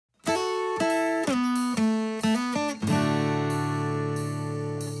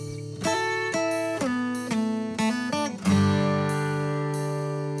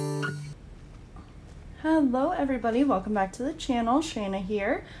Hello everybody, welcome back to the channel. Shayna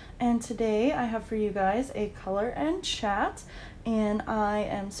here, and today I have for you guys a color and chat, and I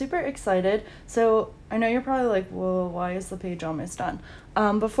am super excited. So I know you're probably like, whoa, why is the page almost done?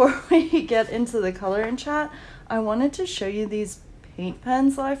 Before we get into the color and chat, I wanted to show you these paint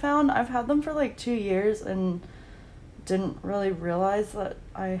pens that I found. I've had them for like 2 years and didn't really realize that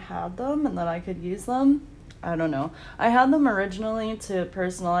I had them and that I could use them. I don't know. I had them originally to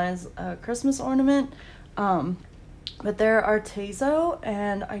personalize a Christmas ornament, but they're Artezzo,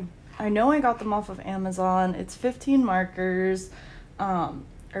 and I know I got them off of Amazon. It's 15 markers,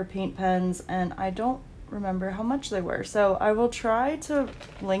 or paint pens, and I don't remember how much they were. So I will try to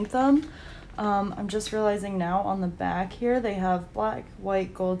link them. I'm just realizing now on the back here, they have black,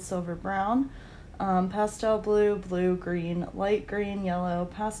 white, gold, silver, brown, pastel blue, blue, green, light green, yellow,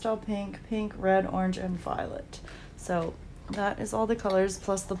 pastel pink, pink, red, orange, and violet. So that is all the colors,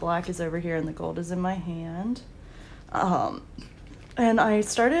 plus the black is over here and the gold is in my hand. And I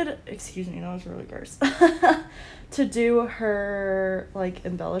started, excuse me, that was really gross, to do her like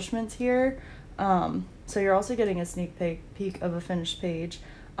embellishments here. So you're also getting a sneak peek of a finished page.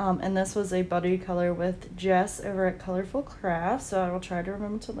 And this was a buddy color with Jess over at Colorful Crafts, so I will try to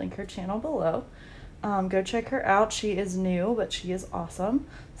remember to link her channel below. Go check her out. She is new, but she is awesome,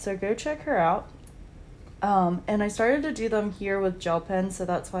 so go check her out. And I started to do them here with gel pens, so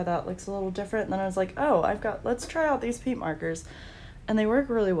that's why that looks a little different. And then I was like, oh, let's try out these paint markers, and they work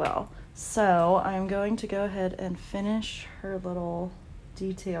really well. So I'm going to go ahead and finish her little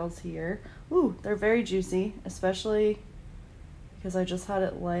details here. Ooh, they're very juicy, especially because I just had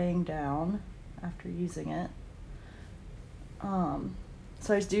it laying down after using it.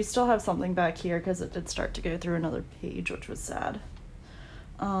 So I do still have something back here because it did start to go through another page, which was sad.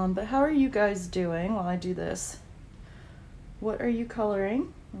 But how are you guys doing while I do this? What are you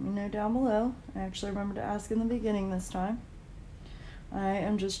coloring? Let me know down below. I actually remember to ask in the beginning this time. I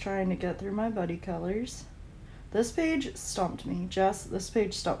am just trying to get through my buddy colors. This page stumped me. Jess, this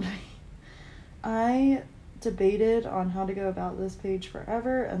page stumped me. I debated on how to go about this page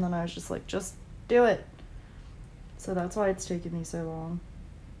forever, and then I was just like, just do it. So that's why it's taken me so long.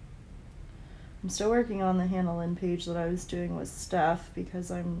 I'm still working on the Hannah page that I was doing with Steph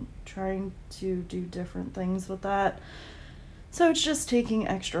because I'm trying to do different things with that. So it's just taking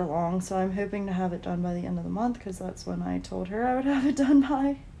extra long, so I'm hoping to have it done by the end of the month because that's when I told her I would have it done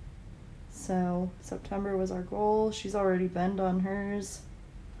by. So September was our goal. She's already been done hers.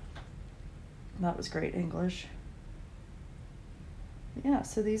 That was great English. But yeah,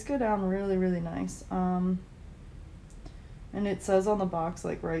 so these go down really, really nice. And it says on the box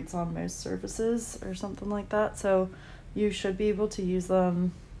like writes on most surfaces or something like that, so you should be able to use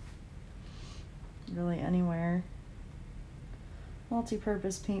them really anywhere.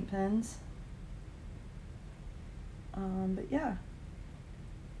 Multi-purpose paint pens. But yeah.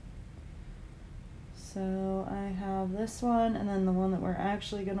 So I have this one, and then the one that we're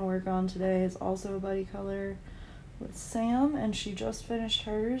actually going to work on today is also a buddy color with Sam, and she just finished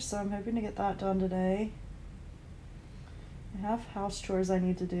hers, so I'm hoping to get that done today. I have house chores I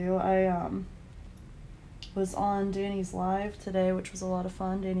need to do. I was on Danny's live today, which was a lot of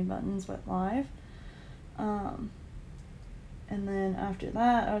fun. Danny Buttons went live. And then after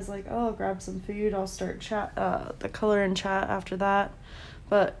that, I was like, oh, I'll grab some food. I'll start the color and chat after that.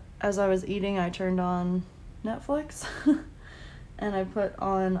 But as I was eating, I turned on Netflix and I put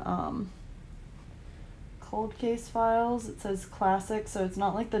on Cold Case Files. It says classic, so it's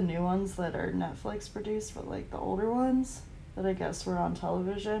not like the new ones that are Netflix produced, but like the older ones that I guess were on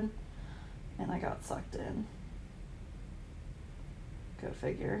television, and I got sucked in. Go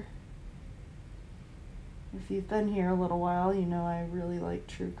figure. If you've been here a little while, you know I really like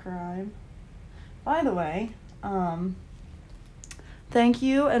true crime. By the way, thank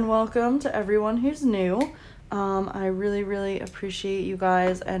you and welcome to everyone who's new. I really, really appreciate you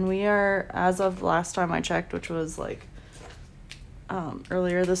guys, and we are, as of last time I checked, which was like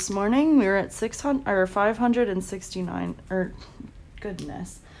earlier this morning, we were at 569, or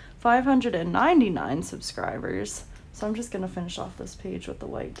goodness, 599 subscribers. So I'm just gonna finish off this page with the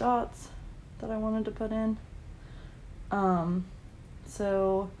white dots that I wanted to put in.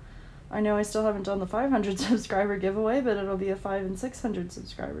 So I know I still haven't done the 500 subscriber giveaway, but it'll be a 500 and 600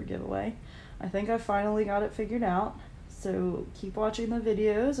 subscriber giveaway. I think I finally got it figured out. So keep watching the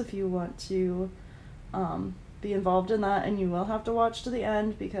videos if you want to be involved in that, and you will have to watch to the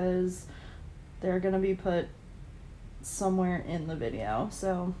end because they're going to be put somewhere in the video.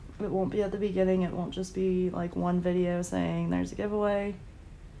 So it won't be at the beginning. It won't just be like one video saying there's a giveaway,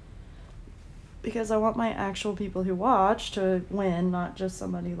 because I want my actual people who watch to win, not just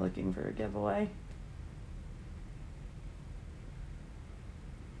somebody looking for a giveaway.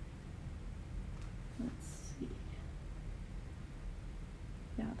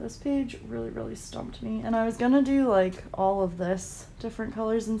 this page really stumped me. And I was gonna do like all of this, different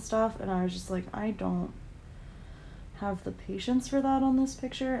colors and stuff, and I was just like, I don't have the patience for that on this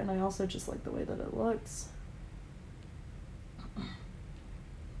picture, and I also just like the way that it looks.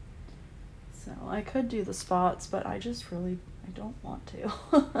 So I could do the spots, but I don't want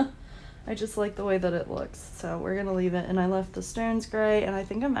to. I just like the way that it looks, so we're gonna leave it. And I left the stones gray, and I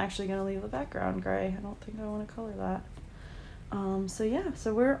think I'm actually gonna leave the background gray. I don't think I want to color that. So yeah,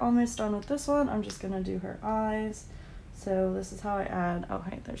 so we're almost done with this one. I'm just gonna do her eyes. So this is how I add, oh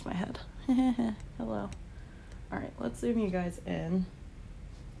hey, there's my head. Hello. All right, let's zoom you guys in.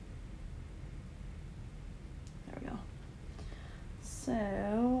 There we go.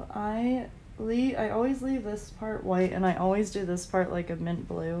 So I always leave this part white, and I always do this part like a mint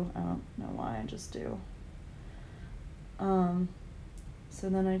blue. I don't know why, I just do. So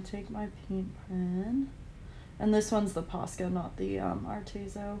then I take my paint pen, and this one's the Posca, not the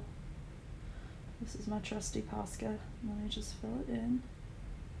Artezzo. This is my trusty Posca, and then I just fill it in.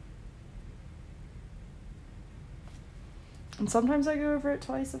 And sometimes I go over it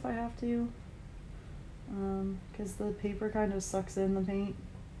twice if I have to, because the paper kind of sucks in the paint.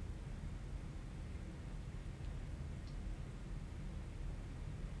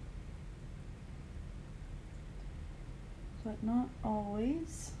 But not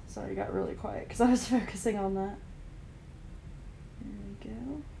always. Sorry, I got really quiet because I was focusing on that. There we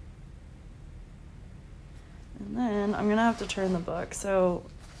go. And then I'm gonna have to turn the book. So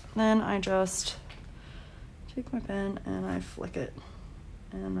then I just take my pen and I flick it.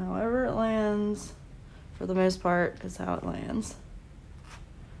 And however it lands, for the most part, is how it lands.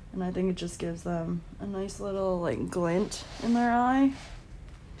 And I think it just gives them a nice little like glint in their eye.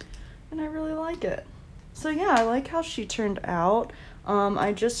 And I really like it. So yeah, I like how she turned out.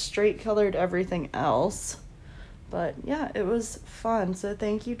 I just straight colored everything else. But yeah, it was fun. So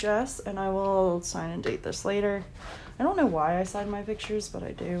thank you, Jess, and I will sign and date this later. I don't know why I sign my pictures, but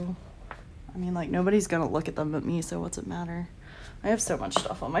I do. I mean, like, nobody's gonna look at them but me, so what's it matter? I have so much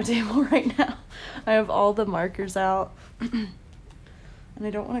stuff on my table right now. I have all the markers out. And I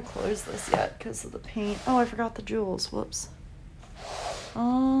don't want to close this yet because of the paint. Oh, I forgot the jewels. Whoops.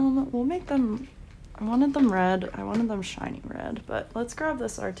 We'll make them... I wanted them red. I wanted them shiny red, but let's grab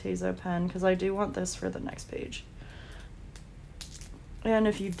this Artezzo pen because I do want this for the next page. And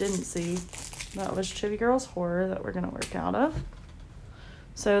if you didn't see, that was Chibi Girls Horror that we're going to work out of.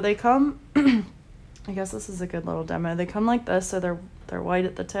 So they come, I guess this is a good little demo. They come like this, so they're white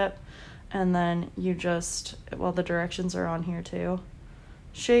at the tip, and then you just, well, the directions are on here too.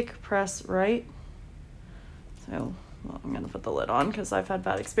 Shake, press, right. So, well, I'm going to put the lid on because I've had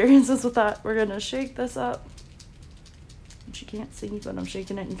bad experiences with that. We're going to shake this up, which you can't see, but I'm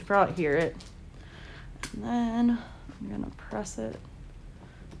shaking it. You can probably hear it. And then I'm going to press it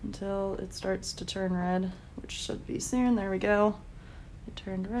until it starts to turn red, which should be soon. There we go. It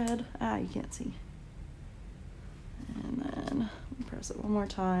turned red. Ah, you can't see. And then press it one more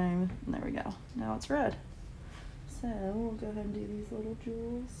time, and there we go. Now it's red. So we'll go ahead and do these little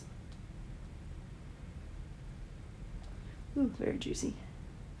jewels. Ooh, very juicy.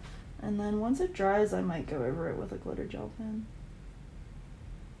 And then once it dries, I might go over it with a glitter gel pen.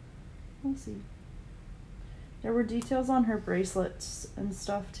 We'll see. There were details on her bracelets and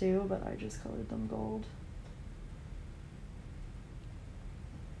stuff too, but I just colored them gold.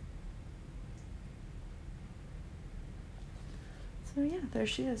 So yeah, there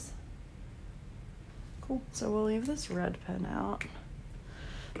she is. Cool. So we'll leave this red pen out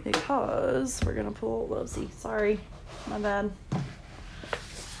because we're gonna pull Lovesy. Sorry, my bad.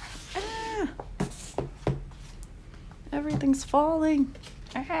 Ah! Everything's falling.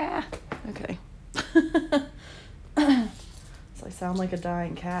 Ah! Okay. So I sound like a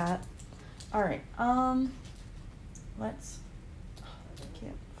dying cat. All right. Let's. I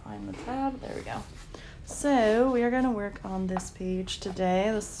can't find the tab. There we go. So we are going to work on this page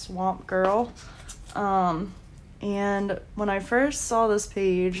today, the Swamp Girl. And when I first saw this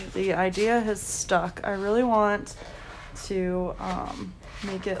page, the idea has stuck. I really want to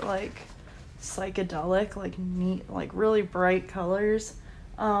make it like psychedelic, like neat, like really bright colors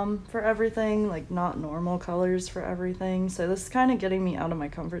for everything, like not normal colors for everything. So this is kind of getting me out of my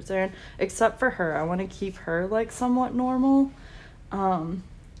comfort zone, except for her. I want to keep her like somewhat normal.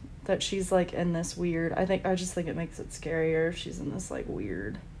 That she's like in this weird, I just think it makes it scarier if she's in this like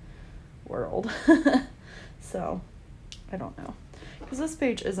weird world. So I don't know, because this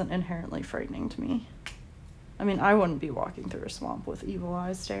page isn't inherently frightening to me. I mean, I wouldn't be walking through a swamp with evil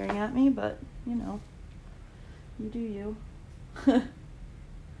eyes staring at me, but you know, you do you.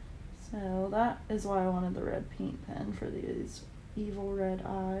 So that is why I wanted the red paint pen for these evil red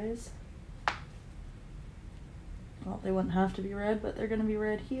eyes. Well, they wouldn't have to be red, but they're going to be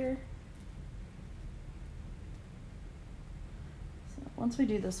red here. So once we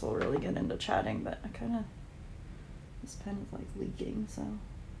do this, we'll really get into chatting, but this pen is like leaking, so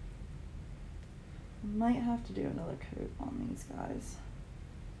I might have to do another coat on these guys.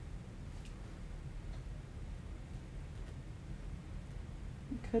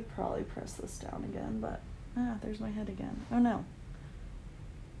 I could probably press this down again, but there's my head again. Oh no.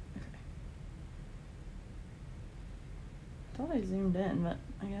 Okay. I thought I zoomed in, but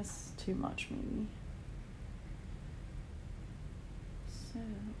I guess too much maybe. So,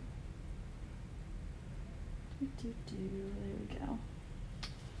 there we go.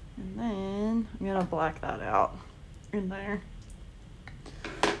 And then I'm gonna black that out in there.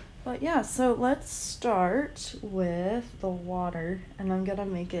 But yeah, so let's start with the water, and I'm gonna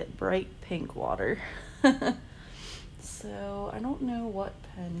make it bright pink water. So I don't know what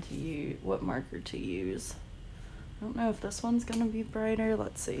pen to use, what marker to use. I don't know if this one's gonna be brighter.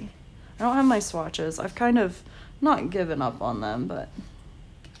 Let's see. I don't have my swatches. I've kind of not given up on them, but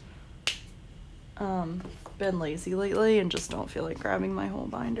been lazy lately and just don't feel like grabbing my whole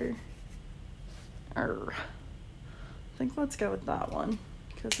binder. I think let's go with that one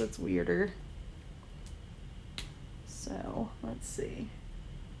because it's weirder. So let's see.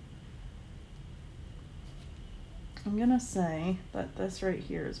 I'm gonna say that this right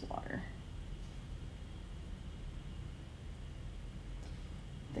here is water.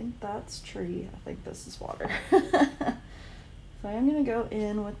 I think that's tree. I think this is water. So I'm gonna go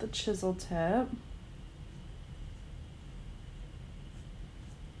in with the chisel tip.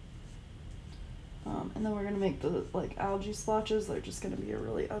 And then we're gonna make the like algae splotches. They're just gonna be a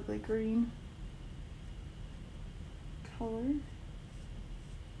really ugly green color.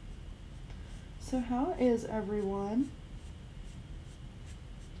 So how is everyone?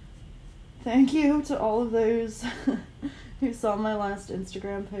 Thank you to all of those who saw my last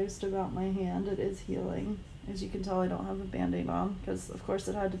Instagram post about my hand. It is healing. As you can tell, I don't have a band-aid on because of course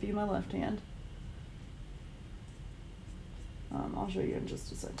it had to be my left hand. I'll show you in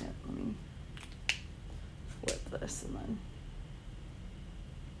just a second. Let me flip this and then.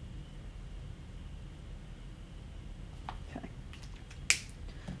 Okay.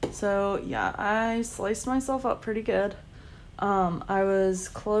 So yeah, I sliced myself up pretty good. I was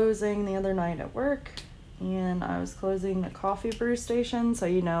closing the other night at work and I was closing the coffee brew station. So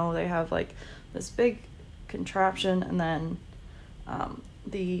you know, they have like this big contraption and then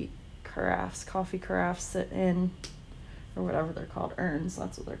the carafes, coffee carafes sit in, or whatever they're called, urns,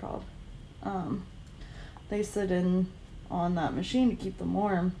 that's what they're called. They sit in on that machine to keep them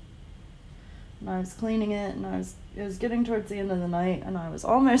warm. And I was cleaning it and it was getting towards the end of the night and I was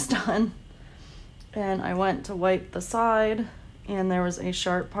almost done. And I went to wipe the side and there was a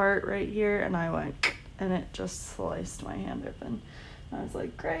sharp part right here and I went and it just sliced my hand open. I was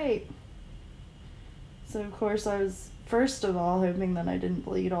like, great. So of course I was first of all hoping that I didn't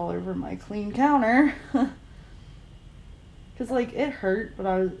bleed all over my clean counter. Cause like it hurt, but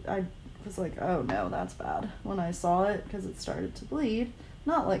I was like, oh no, that's bad when I saw it because it started to bleed.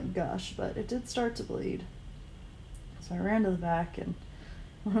 Not like gush, but it did start to bleed. So I ran to the back and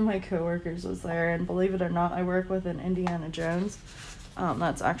one of my coworkers was there, and believe it or not, I work with an Indiana Jones.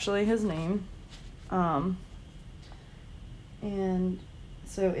 That's actually his name. And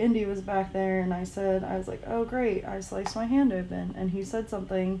so Indy was back there and I was like, oh great, I sliced my hand open. And he said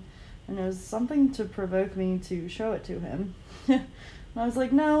something, and it was something to provoke me to show it to him. And I was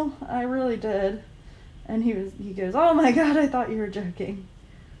like, no, I really did. And he goes, oh my God, I thought you were joking.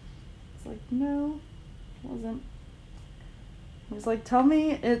 It's like, no, it wasn't. He was like, tell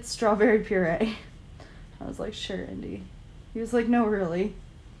me it's strawberry puree. I was like, sure, Indy. He was like, no, really.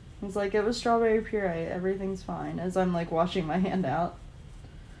 He was like, it was strawberry puree, everything's fine, as I'm like washing my hand out.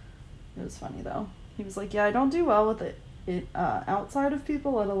 It was funny though. He was like, yeah, I don't do well with it outside of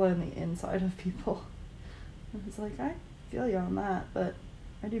people, let alone the inside of people. I was like, I feel you on that, but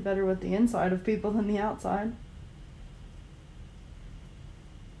I do better with the inside of people than the outside.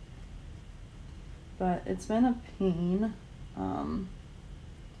 But it's been a pain,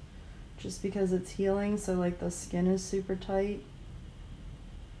 just because it's healing, so like the skin is super tight,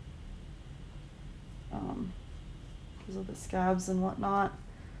 because of the scabs and whatnot.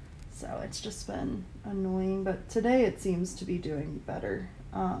 So it's just been annoying, but today it seems to be doing better.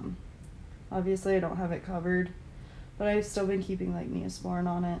 Obviously I don't have it covered, but I've still been keeping like Neosporin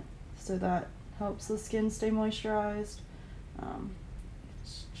on it, so that helps the skin stay moisturized.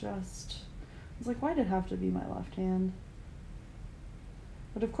 It's just, I was like, why did it have to be my left hand?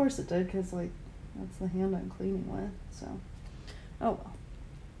 But of course it did, because like that's the hand I'm cleaning with. So Oh well.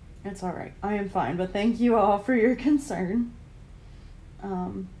 It's alright. I am fine, but thank you all for your concern.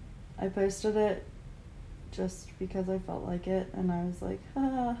 I posted it just because I felt like it, and I was like,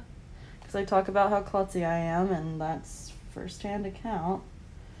 because I talk about how klutzy I am, and that's first-hand account.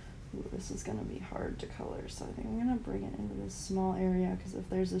 Ooh, this is going to be hard to color, so I think I'm going to bring it into this small area, because if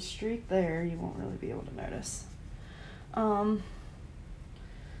there's a streak there, you won't really be able to notice.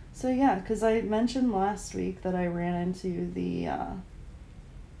 So yeah, because I mentioned last week that I ran into the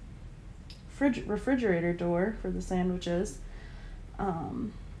refrigerator door for the sandwiches.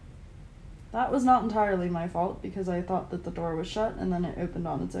 That was not entirely my fault, because I thought that the door was shut and then it opened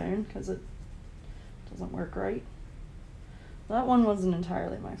on its own because it doesn't work right. That one wasn't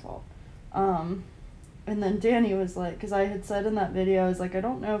entirely my fault. And then Danny was like, because I had said in that video, I was like, I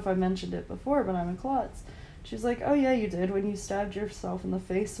don't know if I mentioned it before, but I'm a klutz. She's like, oh yeah, you did when you stabbed yourself in the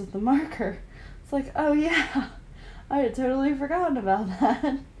face with the marker. It's like, oh yeah, I had totally forgotten about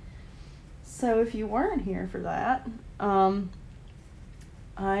that. So if you weren't here for that,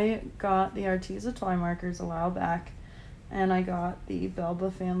 I got the Arteza toy markers a while back, and I got the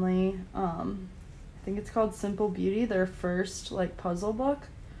Belba family, I think it's called Simple Beauty, their first like puzzle book,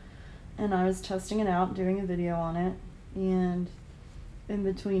 and I was testing it out, doing a video on it, and in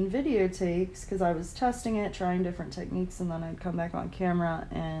between video takes, because I was testing it, trying different techniques, and then I'd come back on camera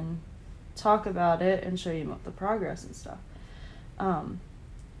and talk about it and show you the progress and stuff,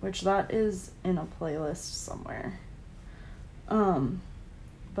 which that is in a playlist somewhere.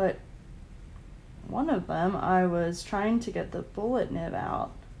 But one of them, I was trying to get the bullet nib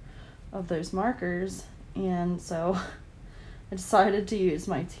out of those markers, and so I decided to use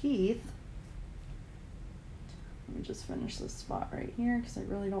my teeth. Let me just finish this spot right here, because I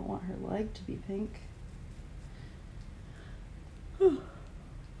really don't want her leg to be pink. Hold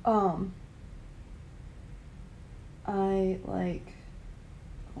on.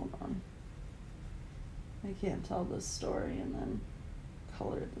 I can't tell this story and then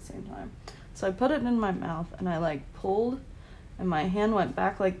color at the same time. So I put it in my mouth, and I like pulled, and my hand went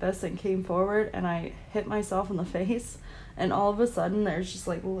back like this and came forward, and I hit myself in the face, and all of a sudden there's just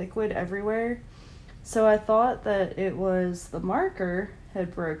like liquid everywhere. So I thought that it was the marker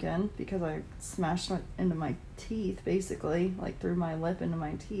had broken, because I smashed it into my teeth, basically, like through my lip into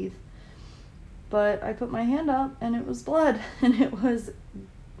my teeth. But I put my hand up, and it was blood, and it was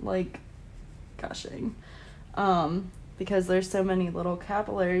like gushing. Because there's so many little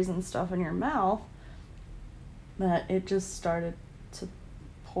capillaries and stuff in your mouth that it just started to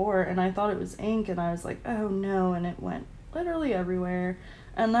pour, and I thought it was ink, and I was like, oh no, and it went literally everywhere,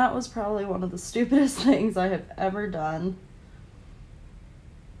 and that was probably one of the stupidest things I have ever done.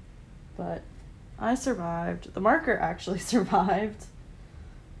 But I survived. The marker actually survived.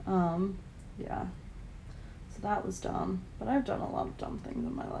 Yeah. So that was dumb, but I've done a lot of dumb things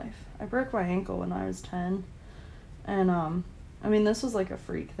in my life. I broke my ankle when I was 10. And, I mean, this was like a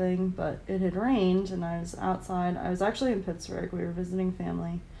freak thing, but it had rained, and I was outside. I was actually in Pittsburgh. We were visiting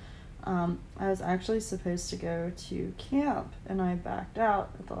family. I was actually supposed to go to camp, and I backed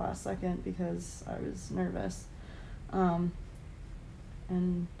out at the last second because I was nervous. And,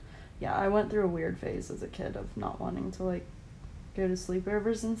 yeah, I went through a weird phase as a kid of not wanting to, like, go to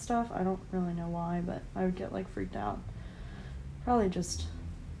sleepovers and stuff. I don't really know why, but I would get, like, freaked out. Probably just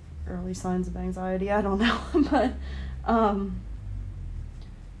early signs of anxiety, I don't know. But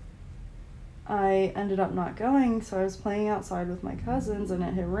I ended up not going, so I was playing outside with my cousins, and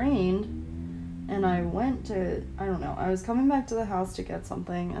it had rained, and I went to, I don't know, I was coming back to the house to get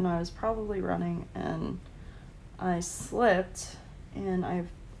something, and I was probably running, and I slipped, and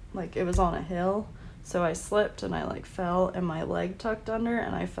it was on a hill, so I slipped, and I like fell, and my leg tucked under,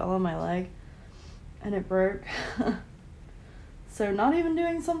 and I fell on my leg, and it broke. So not even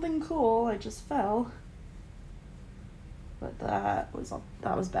doing something cool, I just fell. But that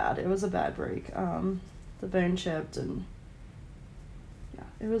was bad. It was a bad break. The bone chipped, and yeah,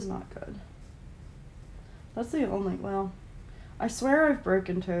 it was not good. That's the only, well, I swear I've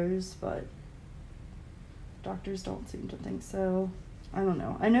broken toes, but doctors don't seem to think so. I don't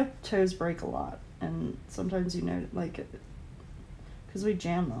know. I know toes break a lot, and sometimes you know, like, because we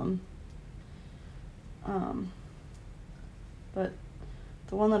jam them. But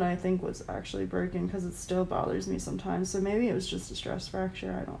the one that I think was actually broken, because it still bothers me sometimes, so maybe it was just a stress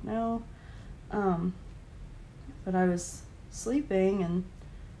fracture, I don't know. But I was sleeping, and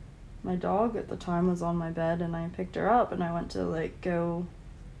my dog at the time was on my bed, and I picked her up, and I went to like go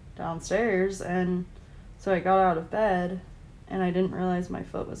downstairs, and so I got out of bed, and I didn't realize my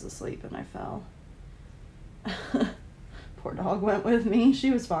foot was asleep, and I fell. Poor dog went with me.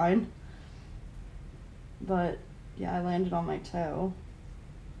 She was fine. But yeah, I landed on my toe.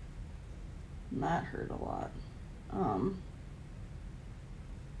 And that hurt a lot.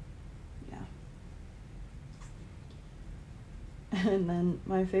 Yeah. And then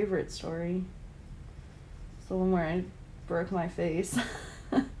my favorite story is the one where I broke my face.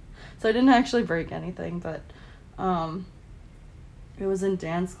 So I didn't actually break anything, but it was in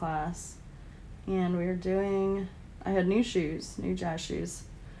dance class, and we were doing, I had new shoes, new jazz shoes,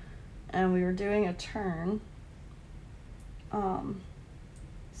 and we were doing a turn.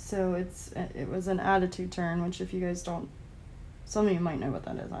 So it was an attitude turn, which if you guys don't, some of you might know what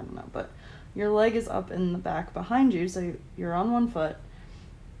that is, I don't know, but your leg is up in the back behind you, so you're on one foot,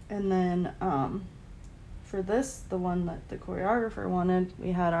 and then for this, the one that the choreographer wanted,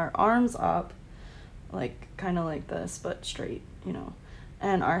 we had our arms up, like kind of like this, but straight, you know,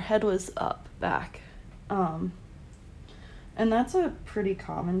 and our head was up back. And that's a pretty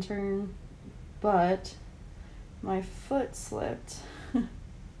common turn, but my foot slipped.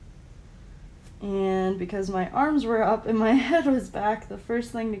 And because my arms were up and my head was back, the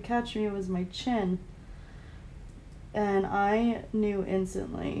first thing to catch me was my chin. And I knew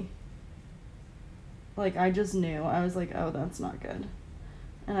instantly. Like, I just knew. I was like, oh, that's not good.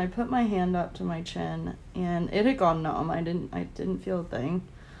 And I put my hand up to my chin, and it had gone numb. I didn't feel a thing.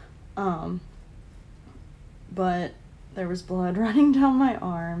 But there was blood running down my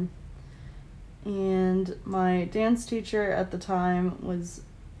arm. And my dance teacher at the time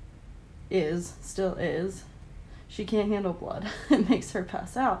still is. She can't handle blood. It makes her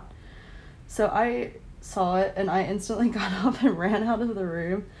pass out. So I saw it, and I instantly got up and ran out of the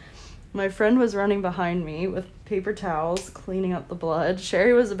room. My friend was running behind me with paper towels, cleaning up the blood.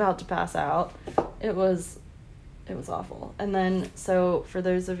 Sherry was about to pass out. It was awful. And then, so for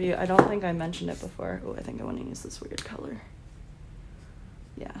those of you, I don't think I mentioned it before. Oh, I think I want to use this weird color.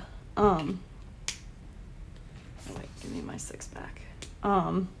 Yeah. Oh wait, give me my 6-pack.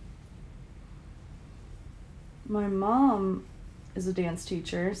 My mom is a dance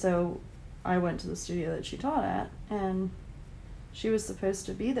teacher, so I went to the studio that she taught at, and she was supposed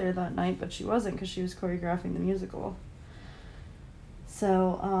to be there that night, but she wasn't because she was choreographing the musical.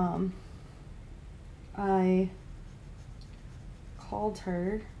 So, I called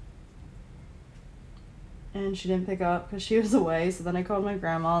her, and she didn't pick up because she was away, so then I called my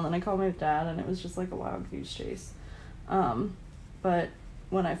grandma, and then I called my dad, and it was just like a wild goose chase. But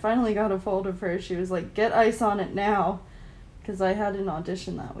when I finally got a hold of her, she was like, get ice on it now, because I had an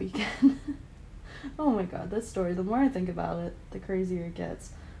audition that weekend. Oh my god, this story, the more I think about it, the crazier it gets.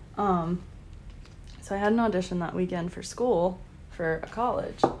 So I had an audition that weekend for school, for a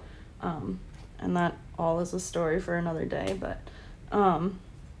college, and that all is a story for another day, but,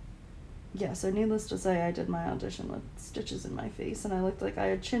 yeah, so needless to say, I did my audition with stitches in my face, and I looked like I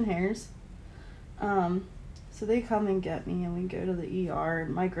had chin hairs. So they come and get me, and we go to the ER,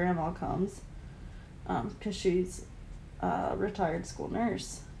 and my grandma comes, because she's a retired school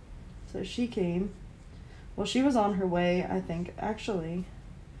nurse. So she came. Well, she was on her way, I think, actually.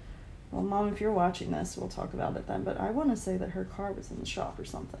 Well, Mom, if you're watching this, we'll talk about it then, but I want to say that her car was in the shop or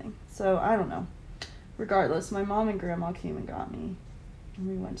something. So, I don't know. Regardless, my mom and grandma came and got me, and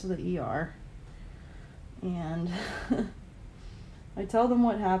we went to the ER. And I tell them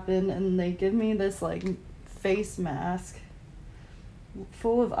what happened, and they give me this, like, face mask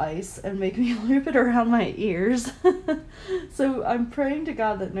full of ice and make me loop it around my ears. So I'm praying to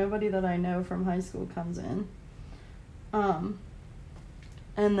God that nobody that I know from high school comes in. And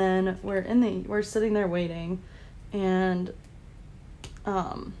then we're sitting there waiting, and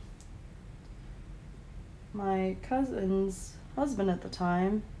my cousin's husband at the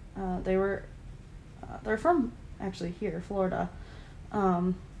time, they're from actually here, Florida,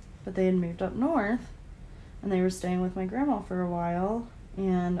 but they had moved up north, and they were staying with my grandma for a while,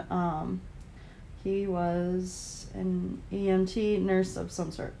 and he was an EMT nurse of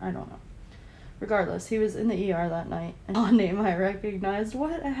some sort, I don't know. Regardless, he was in the ER that night, and one name I recognized.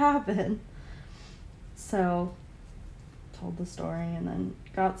 What happened? So, told the story, and then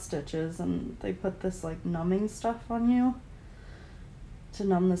got stitches, and they put this, like, numbing stuff on you to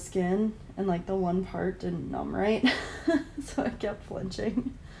numb the skin, and, like, the one part didn't numb right, so I kept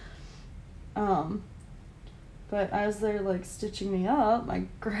flinching. But as they're, like, stitching me up, my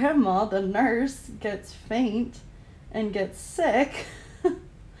grandma, the nurse, gets faint and gets sick.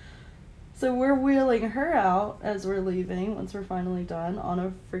 So we're wheeling her out as we're leaving, once we're finally done, on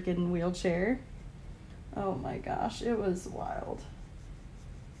a freaking wheelchair. Oh my gosh, it was wild.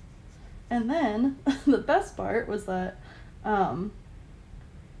 And then, the best part was that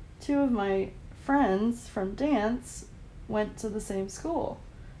two of my friends from dance went to the same school.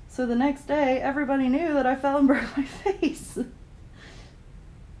 So the next day, everybody knew that I fell and broke my face.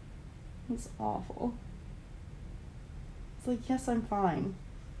 It's awful. It's like, yes, I'm fine.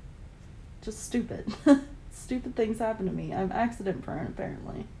 Just stupid. Stupid things happen to me. I'm accident prone,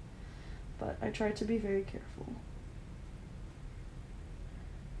 apparently. But I try to be very careful.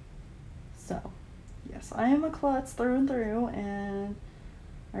 So, yes, I am a klutz through and through, and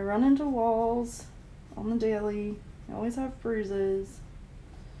I run into walls on the daily. I always have bruises.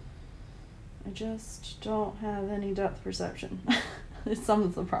 I just don't have any depth perception. It's some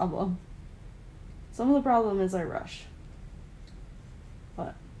of the problem. Some of the problem is I rush.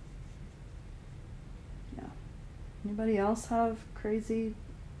 But, yeah. Anybody else have crazy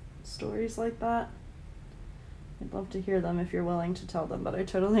stories like that? I'd love to hear them if you're willing to tell them, but I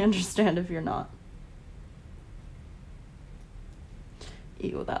totally understand if you're not.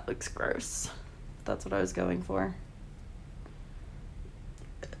 Ew, that looks gross. That's what I was going for.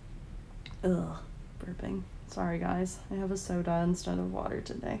 Ugh, burping. Sorry guys, I have a soda instead of water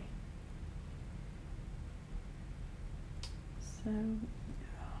today. So,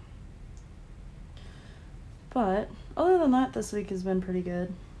 yeah. But, other than that, this week has been pretty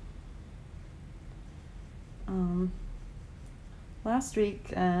good. Last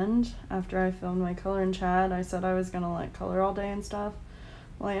weekend, after I filmed my color and chat, I said I was gonna like color all day and stuff.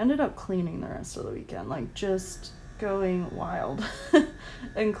 Well, I ended up cleaning the rest of the weekend, like just going wild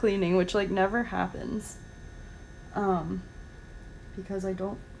and cleaning, which like never happens. Because I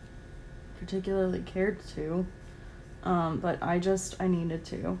don't particularly care to. But I needed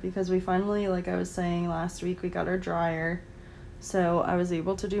to, because we finally, like I was saying last week, we got our dryer. So I was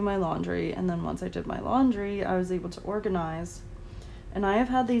able to do my laundry, and then once I did my laundry, I was able to organize. And I have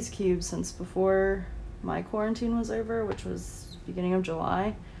had these cubes since before my quarantine was over, which was beginning of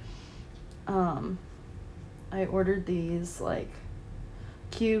July. I ordered these, like,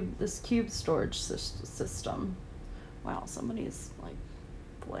 this cube storage system. Wow, somebody's, like,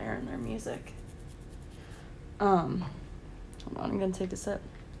 blaring their music. Hold on, I'm gonna take a sip.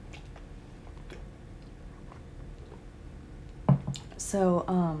 So,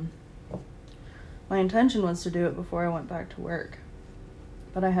 my intention was to do it before I went back to work,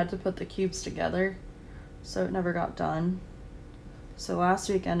 but I had to put the cubes together, so it never got done. So last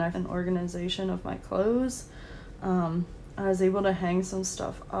weekend I had an organization of my clothes. I was able to hang some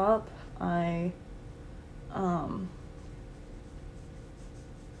stuff up. Sorry,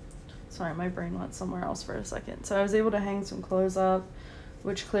 my brain went somewhere else for a second. So I was able to hang some clothes up,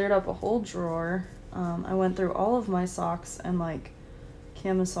 which cleared up a whole drawer. I went through all of my socks and like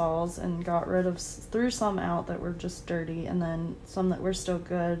camisoles and threw some out that were just dirty, and then some that were still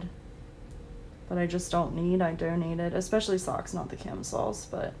good, but I just don't need. I donated, especially socks, not the camisoles,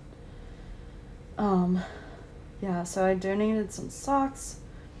 but yeah, so I donated some socks.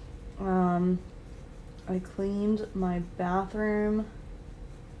 I cleaned my bathroom,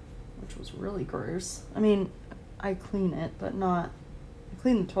 which was really gross. I mean, I clean it, but I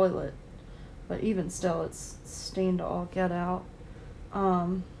clean the toilet, but even still, it's stained to all get out,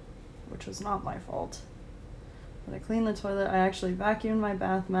 which was not my fault. But I cleaned the toilet. I actually vacuumed my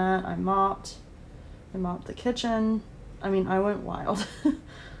bath mat. I mopped the kitchen. I mean, I went wild.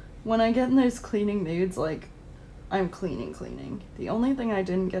 When I get in those cleaning moods, like, I'm cleaning. The only thing I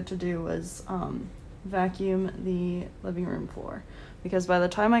didn't get to do was vacuum the living room floor, because by the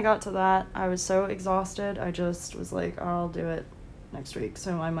time I got to that, I was so exhausted. I just was like, I'll do it next week.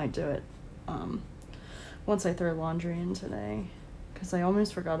 So I might do it once I throw laundry in today, because I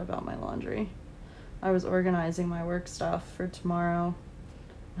almost forgot about my laundry. I was organizing my work stuff for tomorrow.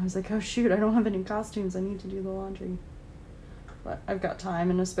 I was like, oh shoot, I don't have any costumes. I need to do the laundry. But I've got time,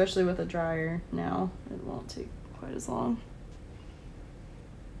 and especially with a dryer now, it won't take quite as long.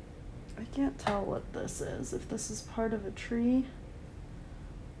 I can't tell what this is, if this is part of a tree.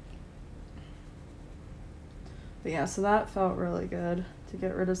 But yeah, so that felt really good to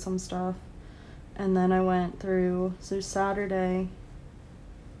get rid of some stuff. And then I went through, so Saturday,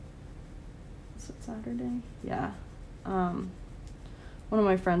 is it Saturday? Yeah. One of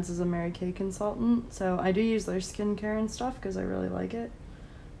my friends is a Mary Kay consultant, so I do use their skincare and stuff because I really like it.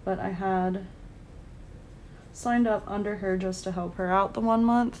 But I had signed up under her just to help her out the 1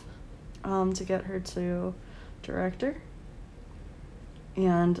 month, to get her to director.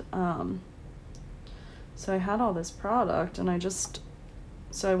 And so I had all this product, and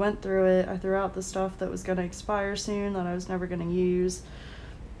so I went through it. I threw out the stuff that was going to expire soon that I was never going to use.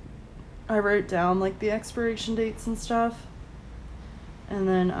 I wrote down like the expiration dates and stuff. And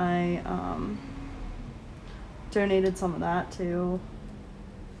then I donated some of that to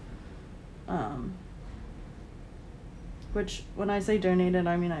which when I say donated,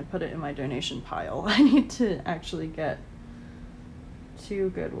 I mean I put it in my donation pile. I need to actually get to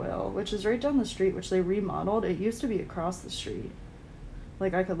Goodwill, which is right down the street, which they remodeled. It used to be across the street.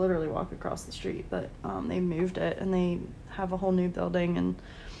 Like, I could literally walk across the street, but they moved it, and they have a whole new building, and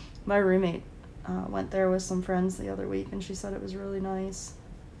my roommate went there with some friends the other week, and she said it was really nice.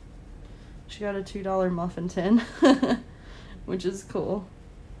 She got a $2 muffin tin, which is cool.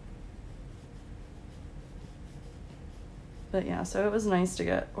 But yeah, so it was nice to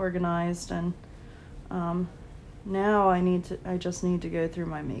get organized, and now I just need to go through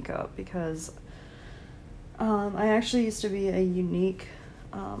my makeup, because I actually used to be a unique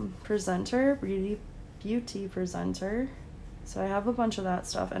presenter, beauty presenter. So I have a bunch of that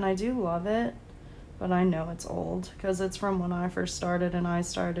stuff, and I do love it, but I know it's old because it's from when I first started, and I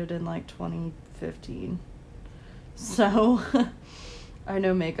started in like 2015. So I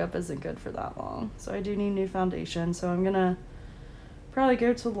know makeup isn't good for that long. So I do need new foundation. So I'm gonna probably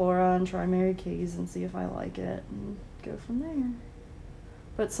go to Laura and try Mary Kay's and see if I like it and go from there.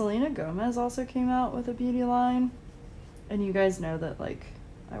 But Selena Gomez also came out with a beauty line, and you guys know that, like,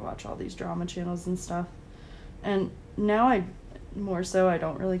 I watch all these drama channels and stuff, and now I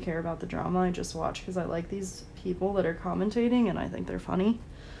don't really care about the drama. I just watch because I like these people that are commentating, and I think they're funny,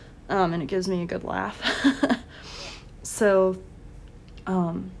 and it gives me a good laugh. So I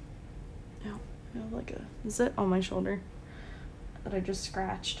have like a zit on my shoulder that I just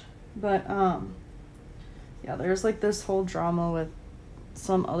scratched. But yeah, there's like this whole drama with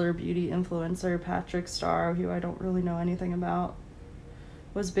some other beauty influencer, Patrick Starr, who I don't really know anything about.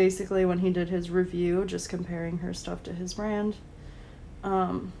 Was basically, when he did his review, just comparing her stuff to his brand.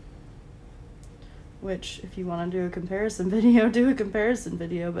 Which, if you want to do a comparison video, do a comparison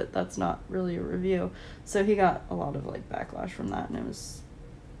video, but that's not really a review. So he got a lot of like backlash from that, and it was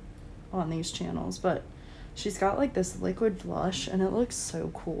on these channels. But she's got like this liquid blush, and it looks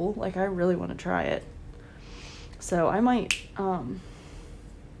so cool. Like, I really want to try it. So I might, well,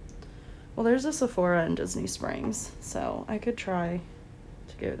 there's a Sephora in Disney Springs, so I could try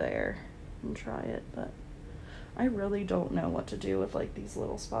to go there and try it, but I really don't know what to do with like these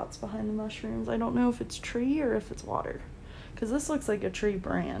little spots behind the mushrooms. I don't know if it's tree or if it's water, because this looks like a tree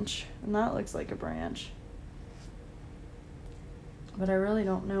branch, and that looks like a branch, but I really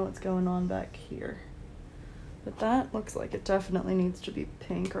don't know what's going on back here. But that looks like it definitely needs to be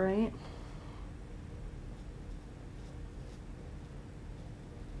pink, right?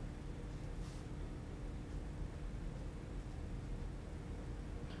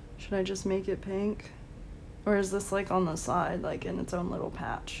 Should I just make it pink? Or is this like on the side, like in its own little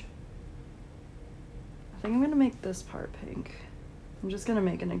patch? I think I'm gonna make this part pink. I'm just gonna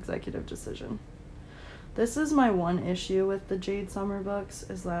make an executive decision. This is my one issue with the Jade Summer books,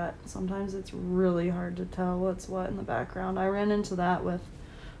 is that sometimes it's really hard to tell what's what in the background. I ran into that with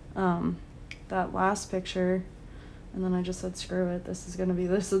that last picture, and then I just said, screw it, this is gonna be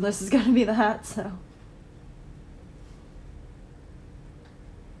this and this is gonna be that, so.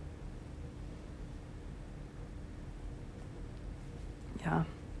 Yeah,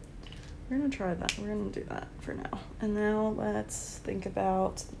 we're gonna try that. We're gonna do that for now. And now let's think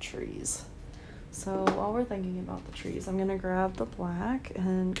about the trees. So while we're thinking about the trees, I'm gonna grab the black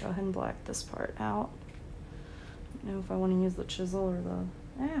and go ahead and black this part out. I don't know if I want to use the chisel or the,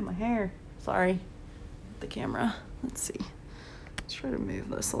 my hair. Sorry, the camera. Let's see. Let's try to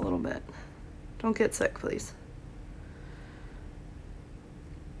move this a little bit. Don't get sick, please.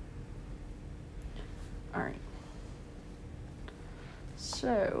 All right.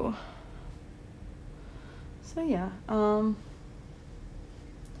 So yeah, what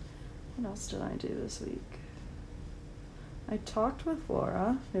else did I do this week? I talked with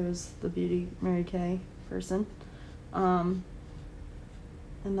Laura, who is the beauty Mary Kay person, and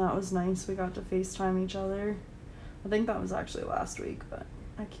that was nice. We got to FaceTime each other. I think that was actually last week, but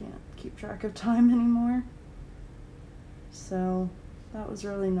I can't keep track of time anymore. So that was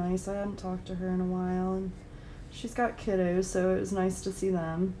really nice. I hadn't talked to her in a while, and she's got kiddos, so it was nice to see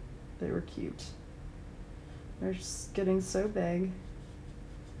them. They were cute. They're just getting so big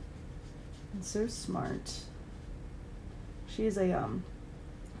and so smart. She's a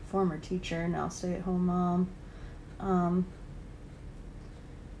former teacher, now stay-at-home mom.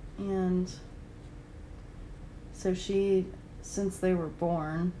 And so she, since they were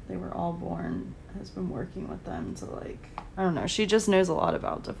all born, has been working with them to, like, I don't know, she just knows a lot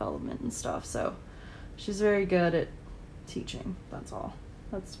about development and stuff, so she's very good at teaching, that's all.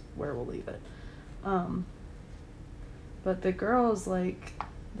 That's where we'll leave it. But the girls, like,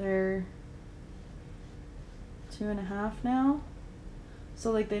 they're 2.5 now, So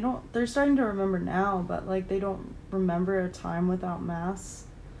like they're starting to remember now, but like they don't remember a time without masks.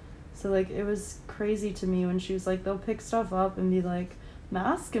 So like it was crazy to me when she was like, they'll pick stuff up and be like,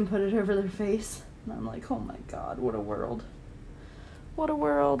 mask, and put it over their face. And I'm like, oh my god, what a world. What a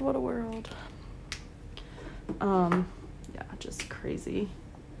world, what a world. Yeah, just crazy.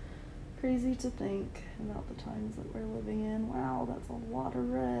 Crazy to think about the times that we're living in. Wow, that's a lot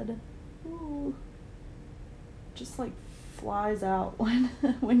of red. Ooh. Just like flies out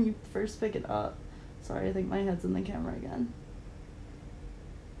when you first pick it up. Sorry, I think my head's in the camera again.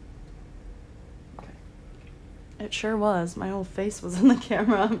 Okay. It sure was. My whole face was in the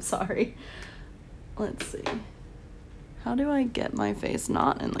camera. I'm sorry. Let's see. How do I get my face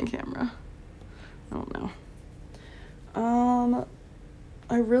not in the camera? I don't know.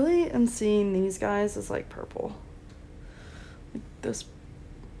 I really am seeing these guys as like purple. Like this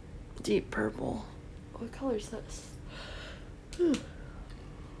deep purple. What color is this?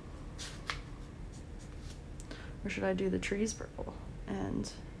 Or should I do the trees purple?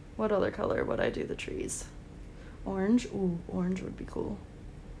 And what other color would I do the trees? Orange? Ooh, orange would be cool.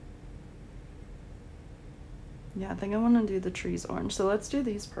 Yeah, I think I want to do the trees orange. So let's do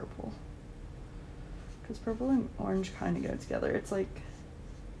these purple. Because purple and orange kind of go together. It's like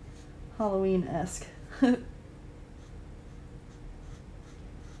Halloween-esque.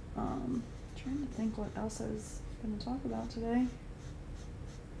 Trying to think what else I was going to talk about today.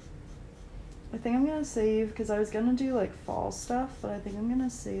 I think I'm going to save, because I was going to do like fall stuff, but I think I'm going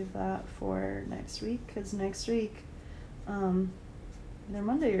to save that for next week, because next week, either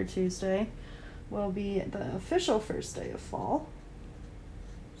Monday or Tuesday, will be the official first day of fall.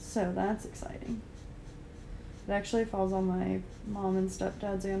 So that's exciting. It actually falls on my mom and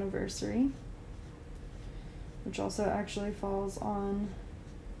stepdad's anniversary, which also actually falls on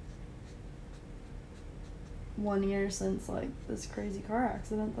 1 year since like this crazy car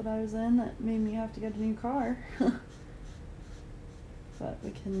accident that I was in that made me have to get a new car. But we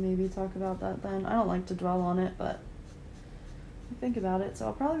can maybe talk about that then. I don't like to dwell on it, but I think about it, so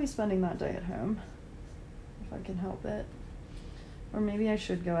I'll probably be spending that day at home if I can help it. Or maybe I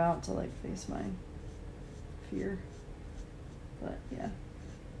should go out to like face my fear. But yeah.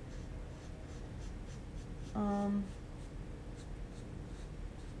 Oh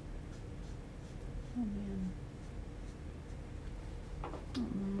man. I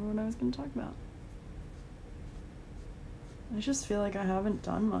don't remember what I was going to talk about. I just feel like I haven't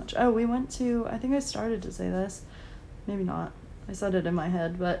done much. Oh, we went to, I think I started to say this. Maybe not. I said it in my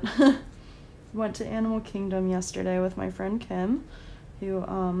head, but went to Animal Kingdom yesterday with my friend Kim,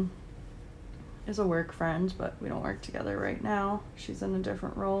 who is a work friend, but we don't work together right now. She's in a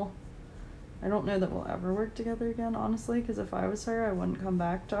different role. I don't know that we'll ever work together again, honestly, because if I was her, I wouldn't come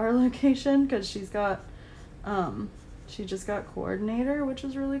back to our location, because she's got, she just got coordinator, which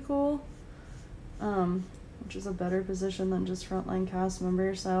is really cool, which is a better position than just frontline cast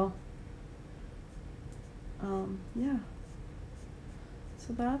member, so, yeah.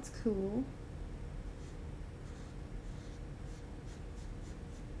 So that's cool.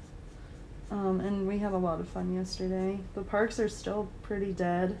 And we had a lot of fun yesterday. The parks are still pretty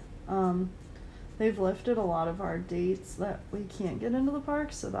dead. They've lifted a lot of our dates that we can't get into the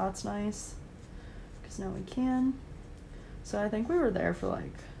parks, so that's nice, because now we can. So I think we were there for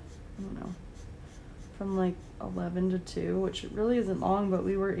like, I don't know, from like 11 to 2, which really isn't long, but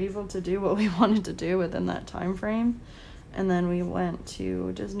we were able to do what we wanted to do within that time frame. And then we went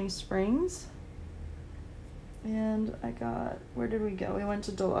to Disney Springs, and where did we go? We went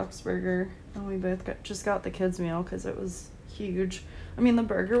to Deluxe Burger, and we both just got the kids meal because it was huge. I mean, the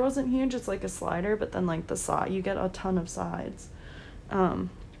burger wasn't huge, it's like a slider, but then like the side, you get a ton of sides.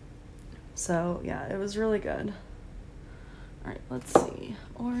 So yeah, it was really good. Alright, let's see.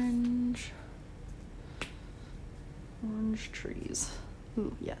 Orange trees.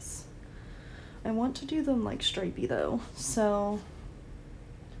 Ooh, yes. I want to do them like stripey though, so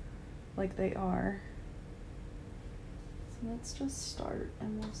like they are. So let's just start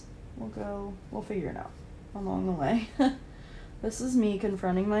and we'll figure it out along the way. This is me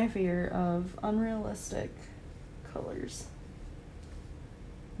confronting my fear of unrealistic colors.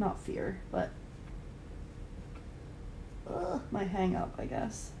 Not fear, but my hang up, I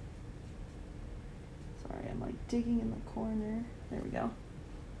guess. Sorry, I'm like digging in the corner. There we go.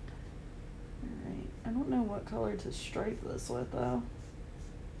 Alright, I don't know what color to stripe this with though.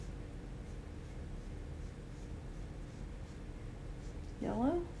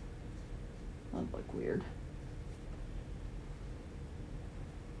 Yellow? That'd look weird.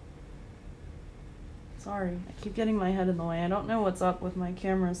 Sorry, I keep getting my head in the way. I don't know what's up with my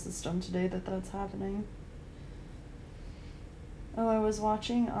camera system today that's happening. Oh, I was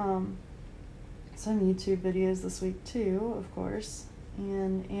watching some YouTube videos this week too, of course,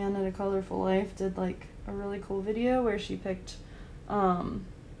 and Anne at A Colorful Life did like a really cool video where she picked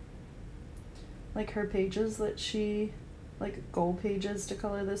like her pages that she, like goal pages to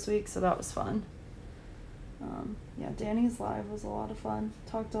color this week, so that was fun. Yeah, Danny's live was a lot of fun.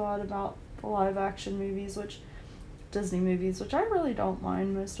 Talked a lot about the live action movies, Disney movies, which I really don't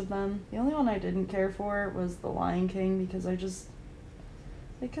mind most of them. The only one I didn't care for was The Lion King, because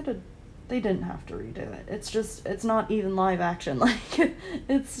they didn't have to redo it. It's not even live action, like,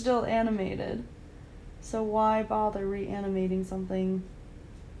 it's still animated. So why bother reanimating something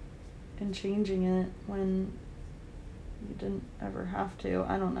and changing it when you didn't ever have to?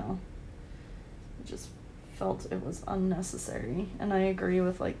 I don't know. I just felt it was unnecessary. And I agree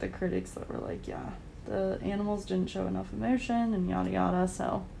with, like, the critics that were like, yeah, the animals didn't show enough emotion and yada yada,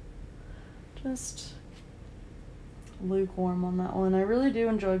 so just lukewarm on that one. I really do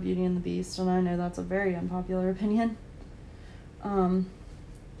enjoy Beauty and the Beast, and I know that's a very unpopular opinion. But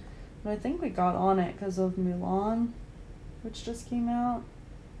I think we got on it because of Mulan, which just came out.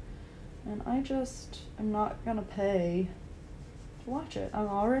 And I'm not gonna pay to watch it. I'm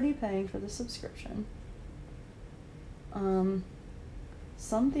already paying for the subscription.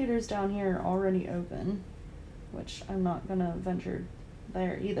 Some theaters down here are already open, which I'm not gonna venture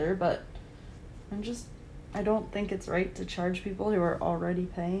there either, but I don't think it's right to charge people who are already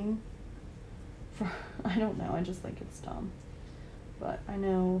paying for, I don't know, I just think it's dumb. But I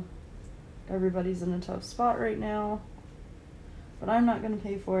know everybody's in a tough spot right now, but I'm not gonna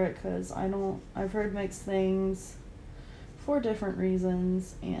pay for it because I've heard mixed things for different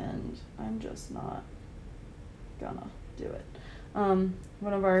reasons, and I'm just not gonna do it.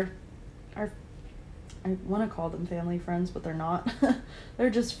 One of our I want to call them family friends, but they're not. They're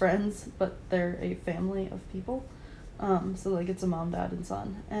just friends, but they're a family of people. So like it's a mom, dad, and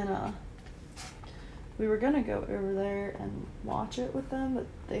son. And we were gonna go over there and watch it with them, but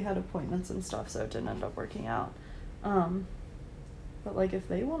they had appointments and stuff, so it didn't end up working out. But like if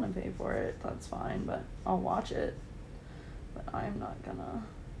they want to pay for it, that's fine, but I'll watch it. But I'm not gonna.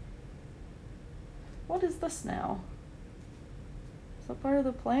 What is this now? Is that part of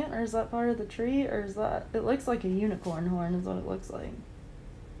the plant, or is that part of the tree, or is that... It looks like a unicorn horn is what it looks like.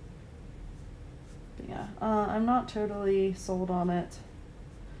 But yeah, I'm not totally sold on it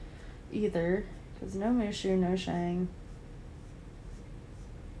either, because no Mushu, no Shang.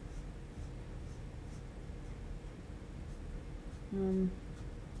 The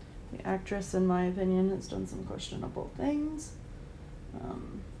actress, in my opinion, has done some questionable things,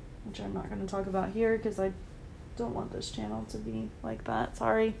 which I'm not going to talk about here, because I don't want this channel to be like that,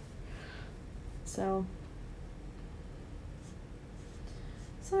 sorry. So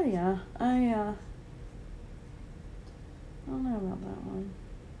yeah, I don't know about that one.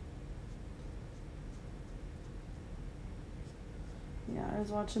 Yeah, I was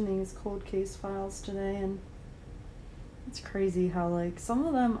watching these cold case files today, and it's crazy how, like, some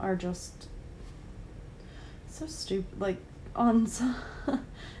of them are just so stupid. Like,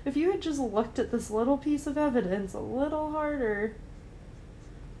 if you had just looked at this little piece of evidence a little harder,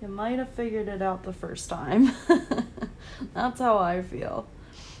 you might have figured it out the first time. That's how I feel.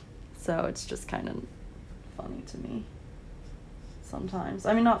 So it's just kind of funny to me sometimes.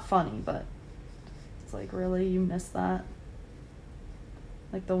 I mean, not funny, but it's like, really, you missed that?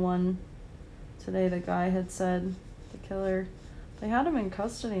 Like the one today, the guy had said, the killer, they had him in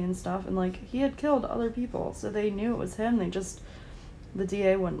custody and stuff, and like he had killed other people, so they knew it was him. The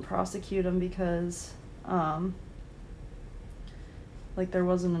DA wouldn't prosecute him because like there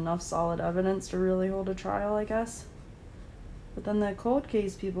wasn't enough solid evidence to really hold a trial, I guess. But then the cold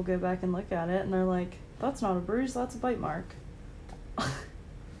case people go back and look at it, and they're like, that's not a bruise, that's a bite mark.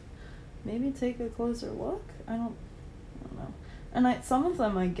 Maybe take a closer look? I don't know. And some of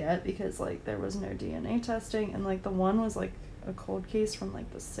them I get, because like there was no DNA testing, and like the one was like a cold case from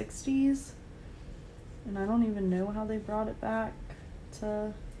like the 60s, and I don't even know how they brought it back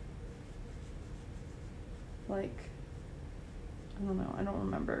to, like, I don't know, I don't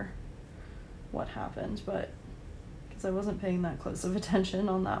remember what happened, but because I wasn't paying that close of attention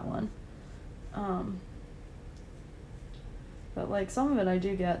on that one. But like some of it I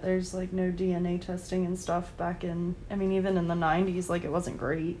do get, there's like no DNA testing and stuff back in, I mean, even in the 90s, like it wasn't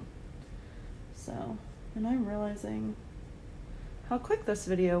great. So, and I'm realizing how quick this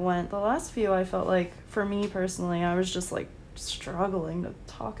video went. The last few, I felt like, for me personally, I was just like struggling to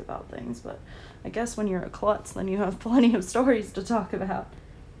talk about things, but I guess when you're a klutz, then you have plenty of stories to talk about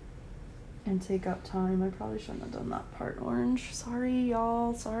and take up time. I probably shouldn't have done that part orange. Sorry,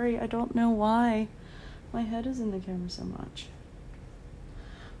 y'all. Sorry, I don't know why my head is in the camera so much.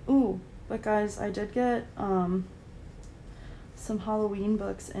 Ooh, but guys, I did get some Halloween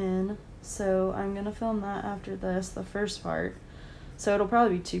books in, so I'm gonna film that after this, the first part. So it'll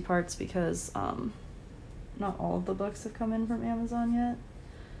probably be 2 parts because not all of the books have come in from Amazon yet,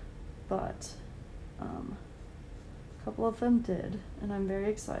 but a couple of them did, and I'm very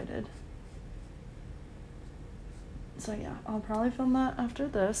excited. So yeah, I'll probably film that after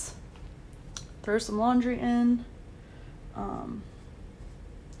this. Throw some laundry in.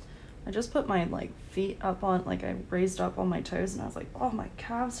 I just put my like feet up on, like I raised up on my toes, and I was like, oh, my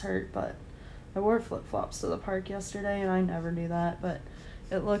calves hurt, but I wore flip-flops to the park yesterday, and I never do that, but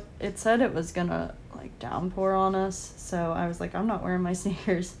it said it was gonna like downpour on us, so I was like, I'm not wearing my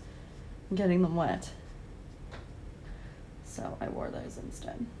sneakers and getting them wet. So I wore those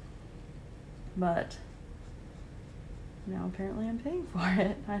instead. But now apparently I'm paying for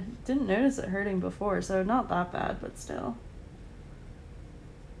it. I didn't notice it hurting before, so not that bad, but still.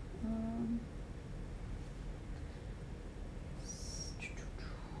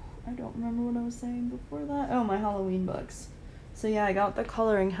 I don't remember what I was saying before that. Oh, my Halloween books. So yeah, I got the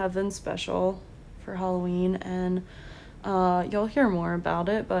Coloring Heaven special for Halloween, and you'll hear more about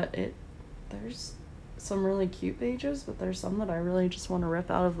it, but there's some really cute pages, but there's some that I really just want to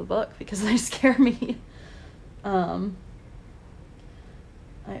rip out of the book because they scare me. I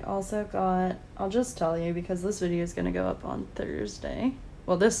also got, I'll just tell you because this video is going to go up on Thursday.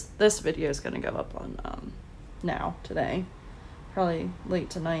 Well, this video is going to go up on today. Probably late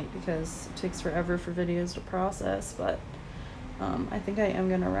tonight because it takes forever for videos to process, but I think I am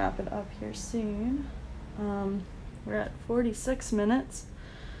going to wrap it up here soon. We're at 46 minutes.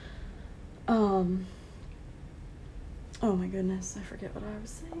 Oh my goodness, I forget what I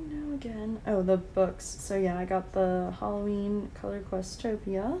was saying now again. Oh, the books. So yeah, I got the Halloween Color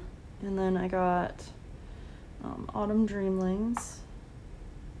Questopia, and then I got Autumn Dreamlings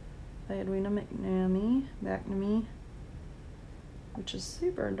by Edwina McNamee, which is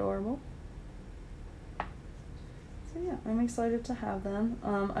super adorable. So yeah, I'm excited to have them.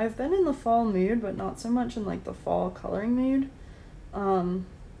 I've been in the fall mood, but not so much in like the fall coloring mood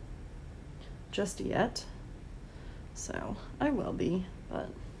just yet. So I will be, but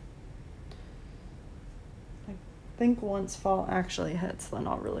I think once fall actually hits, then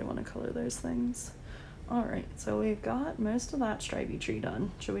I'll really want to color those things. Alright, so we've got most of that stripey tree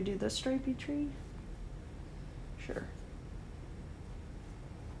done. Should we do this stripey tree? Sure.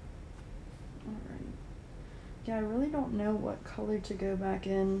 Alright. Yeah, I really don't know what color to go back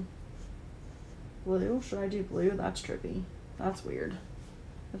in. Blue? Should I do blue? That's trippy. That's weird.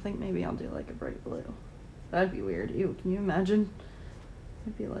 I think maybe I'll do like a bright blue. That'd be weird. Ew, can you imagine?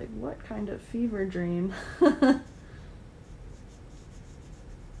 I'd be like, what kind of fever dream? So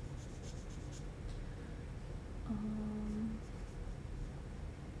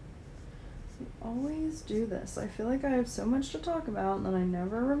always do this. I feel like I have so much to talk about and then I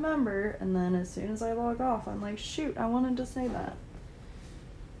never remember, and then as soon as I log off, I'm like, shoot, I wanted to say that.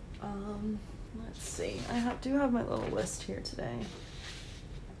 Let's see. I do have my little list here today.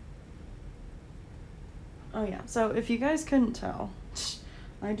 Oh yeah, so if you guys couldn't tell,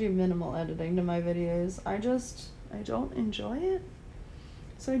 I do minimal editing to my videos. I don't enjoy it.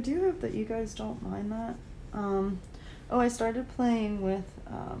 So I do hope that you guys don't mind that. Oh, I started playing with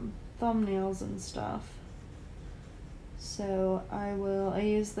thumbnails and stuff. So I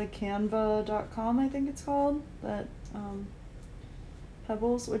use the canva.com, I think it's called, that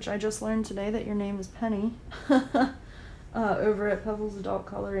Pebbles, which I just learned today that your name is Penny, over at Pebbles Adult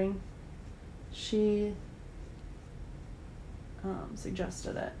Coloring. She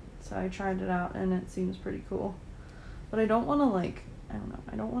suggested it, so I tried it out and it seems pretty cool. But I don't want to I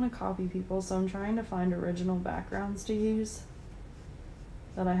don't want to copy people, so I'm trying to find original backgrounds to use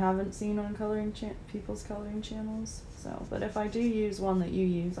that I haven't seen on people's coloring channels. So, but if I do use one that you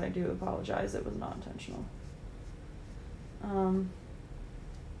use, I do apologize, it was not intentional. So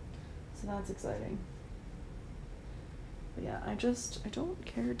that's exciting. But yeah, I don't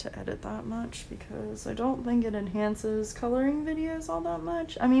care to edit that much because I don't think it enhances coloring videos all that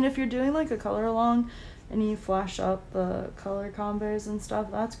much. I mean, if you're doing like a color along and you flash up the color combos and stuff,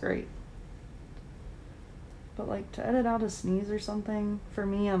 that's great. But like to edit out a sneeze or something, for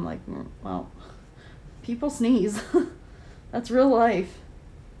me, I'm like, well, people sneeze. That's real life.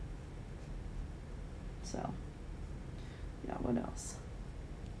 So, yeah, what else?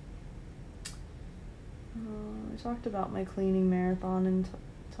 I talked about my cleaning marathon and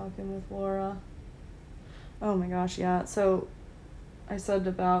talking with Laura. Oh my gosh, yeah. So I said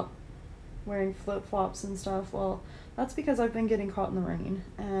about wearing flip-flops and stuff. Well, that's because I've been getting caught in the rain.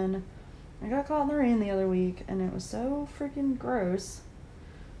 And I got caught in the rain the other week, and it was so freaking gross.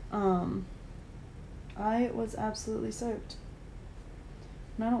 I was absolutely soaked.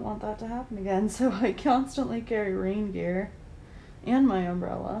 And I don't want that to happen again, so I constantly carry rain gear and my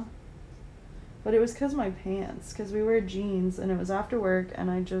umbrella. But it was because my pants, because we wear jeans, and it was after work,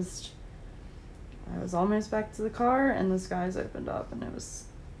 and I was almost back to the car, and the skies opened up, and it was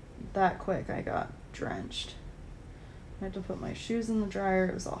that quick I got drenched. I had to put my shoes in the dryer.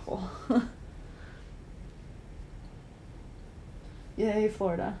 It was awful. Yay,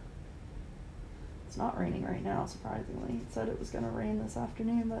 Florida. It's not raining right now, surprisingly. It said it was going to rain this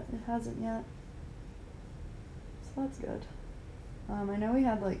afternoon, but it hasn't yet. So that's good. I know we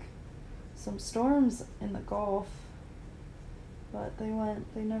had, like, some storms in the Gulf, but they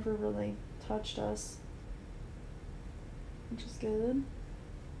never really touched us, which is good.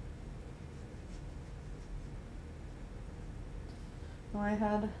 Well, I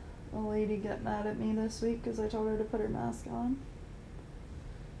had a lady get mad at me this week because I told her to put her mask on.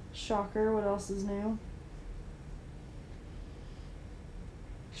 Shocker, what else is new?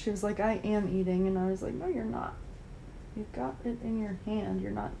 She was like, I am eating, and I was like, no, you're not. You've got it in your hand,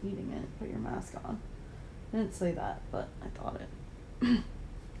 you're not eating it, put your mask on. I didn't say that, but I thought it.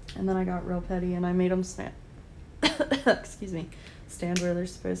 And then I got real petty, and I made them stand, excuse me, stand where they're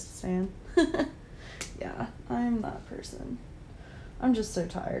supposed to stand. Yeah, I'm that person. I'm just so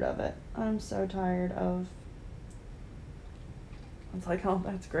tired of it. I'm so tired of, it's like, oh,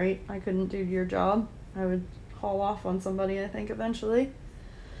 that's great. I couldn't do your job. I would haul off on somebody, I think, eventually.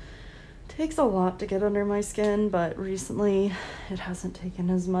 It takes a lot to get under my skin, but recently it hasn't taken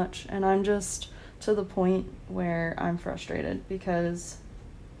as much. And I'm just to the point where I'm frustrated because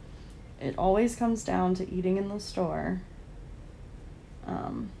it always comes down to eating in the store.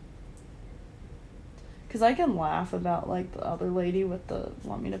 Because I can laugh about, like, the other lady with the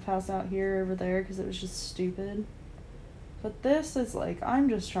want me to pass out here over there because it was just stupid. But this is like, I'm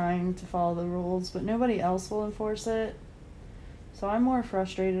just trying to follow the rules, but nobody else will enforce it. So I'm more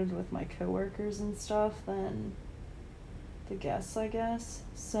frustrated with my coworkers and stuff than the guests, I guess.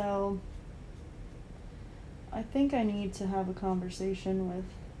 So I think I need to have a conversation with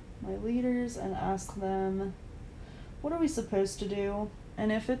my leaders and ask them, what are we supposed to do?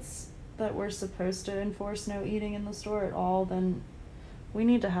 And if it's that we're supposed to enforce no eating in the store at all, then we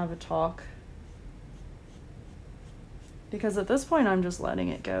need to have a talk. Because at this point, I'm just letting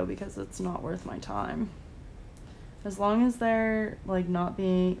it go because it's not worth my time. As long as they're, like, not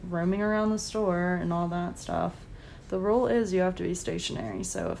roaming around the store and all that stuff, the rule is you have to be stationary.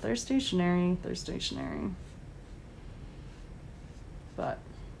 So if they're stationary, they're stationary. But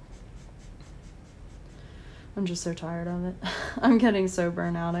I'm just so tired of it. I'm getting so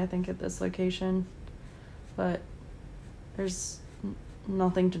burnt out, I think, at this location. But there's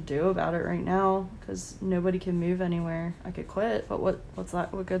nothing to do about it right now because nobody can move anywhere. I could quit, but what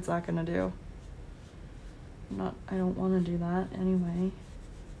good's that gonna do? I don't want to do that anyway.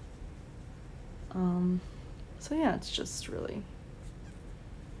 So yeah, it's just really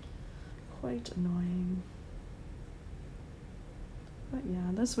quite annoying. But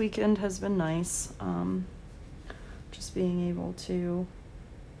yeah, this weekend has been nice. Just being able to,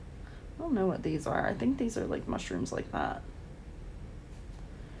 I don't know what these are. I think these are like mushrooms like that.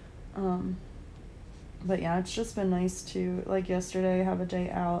 But yeah, it's just been nice to, like, yesterday have a day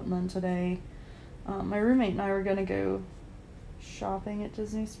out, and then today, my roommate and I were gonna go shopping at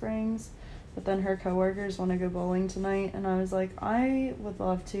Disney Springs, but then her coworkers want to go bowling tonight, and I was like, I would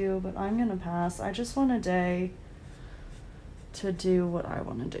love to, but I'm gonna pass. I just want a day to do what I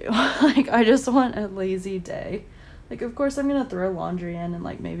want to do. Like, I just want a lazy day. Like, of course I'm gonna throw laundry in and,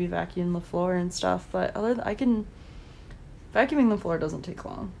 like, maybe vacuum the floor and stuff, but vacuuming the floor doesn't take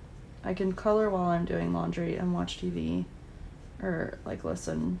long. I can color while I'm doing laundry and watch TV, or, like,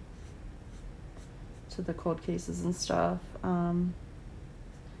 listen to the cold cases and stuff. I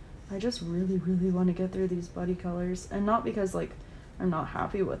just really, really want to get through these buddy colors, and not because, like, I'm not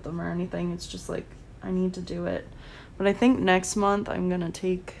happy with them or anything. It's just, like, I need to do it. But I think next month I'm gonna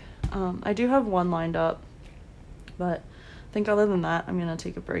take, I do have one lined up, but I think other than that, I'm gonna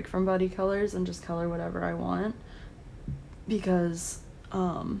take a break from buddy colors and just color whatever I want, because,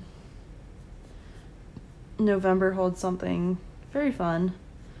 November holds something very fun,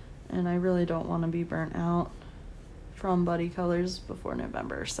 and I really don't want to be burnt out from buddy colors before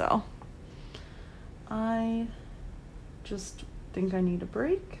November, so I just think I need a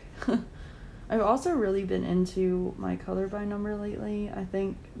break. I've also really been into my color by number lately, I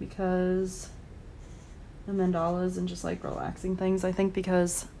think because the mandalas and just, like, relaxing things. I think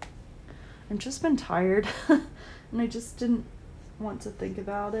because I've just been tired and I just didn't want to think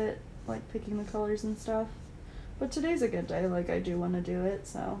about it, like, picking the colors and stuff. But today's a good day, like I do want to do it,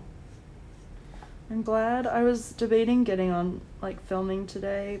 so I'm glad. I was debating getting on like filming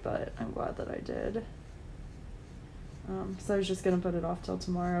today, but I'm glad that I did. So I was just gonna put it off till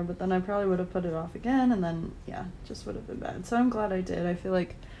tomorrow, but then I probably would have put it off again, and then yeah, just would have been bad. So I'm glad I did. I feel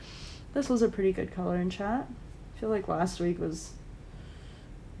like this was a pretty good color and chat. I feel like last week was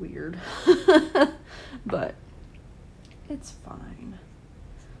weird, but it's fine.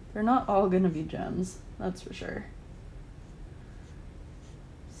 They're not all gonna be gems, that's for sure.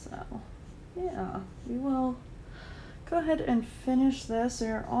 So yeah, we will go ahead and finish this.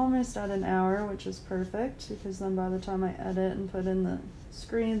 We're almost at an hour, which is perfect, because then by the time I edit and put in the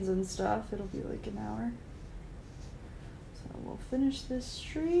screens and stuff, it'll be like an hour. So we'll finish this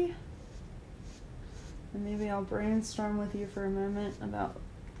tree, and maybe I'll brainstorm with you for a moment about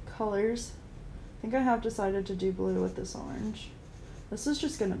colors. I think I have decided to do blue with this orange. This is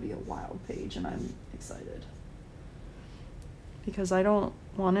just going to be a wild page, and I'm excited, because I don't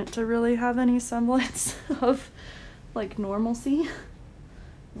want it to really have any semblance of like normalcy.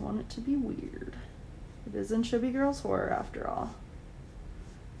 I want it to be weird. It is in Chibi Girls Horror after all,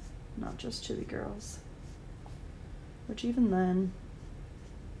 not just Chibi Girls. Which even then,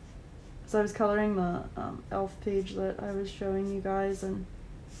 so I was coloring the elf page that I was showing you guys, and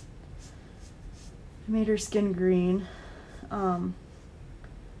I made her skin green.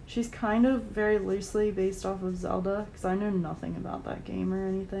 She's kind of very loosely based off of Zelda, because I know nothing about that game or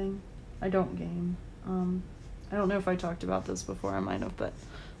anything. I don't game. I don't know if I talked about this before, I might have, but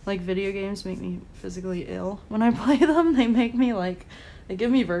like video games make me physically ill when I play them. They make me like, they give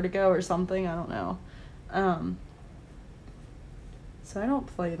me vertigo or something, I don't know. So I don't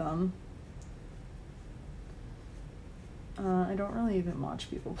play them. I don't really even watch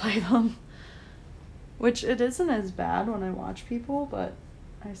people play them, which it isn't as bad when I watch people, but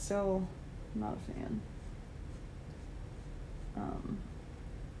I still am not a fan.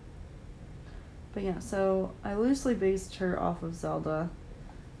 But yeah, so I loosely based her off of Zelda,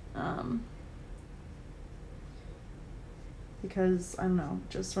 because, I don't know,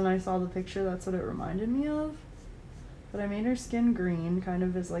 just when I saw the picture, that's what it reminded me of. But I made her skin green, kind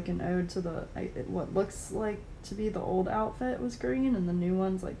of as like an ode to the, what looks like to be the old outfit was green, and the new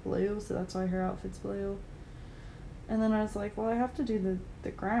one's like blue, so that's why her outfit's blue. And then I was like, well, I have to do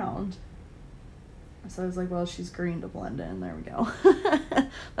the ground. So I was like, well, she's green to blend in. There we go.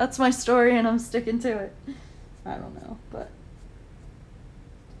 That's my story, and I'm sticking to it. I don't know, but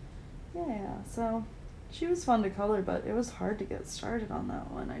yeah, so she was fun to color, but it was hard to get started on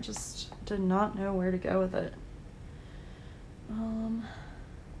that one. I just did not know where to go with it. Alright.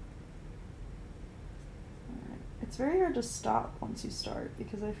 It's very hard to stop once you start,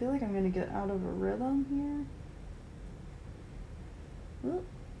 because I feel like I'm going to get out of a rhythm here. Oop.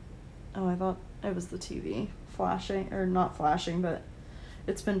 Oh, I thought it was the TV flashing, or not flashing, but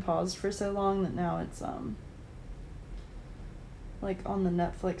it's been paused for so long that now it's like on the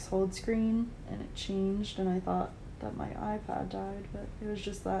Netflix hold screen, and it changed, and I thought that my iPad died, but it was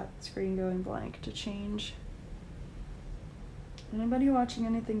just that screen going blank to change. Anybody watching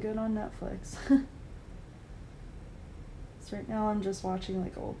anything good on Netflix? So right now I'm just watching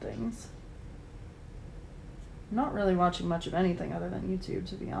like old things. I'm not really watching much of anything other than YouTube,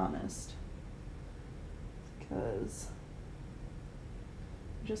 to be honest, because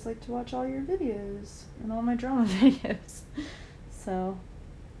I just like to watch all your videos and all my drama videos. So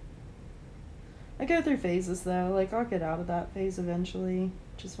I go through phases though, like I'll get out of that phase eventually,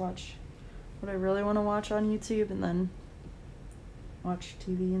 just watch what I really want to watch on YouTube and then watch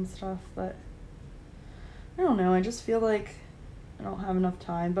TV and stuff. But I don't know, I just feel like I don't have enough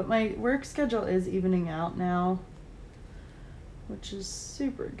time, but my work schedule is evening out now, which is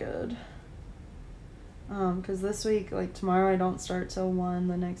super good. Because this week, like tomorrow I don't start till 1,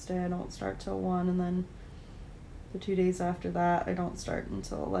 the next day I don't start till 1, and then the 2 days after that I don't start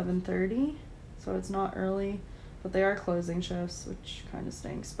until 11:30, so it's not early, but they are closing shifts, which kind of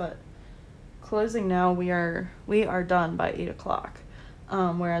stinks. But closing now, we are done by 8 o'clock.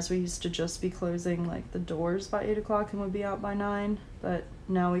 Whereas we used to just be closing like the doors by 8 o'clock and would be out by 9, but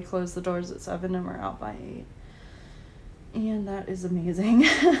now we close the doors at 7 and we're out by 8. And that is amazing.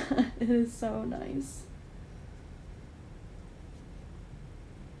 It is so nice.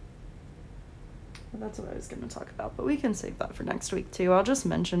 Well, that's what I was going to talk about, but we can save that for next week too. I'll just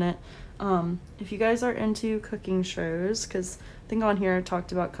mention it. If you guys are into cooking shows, because I think on here I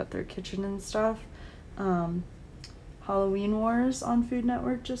talked about Cut Their Kitchen and stuff. Halloween Wars on Food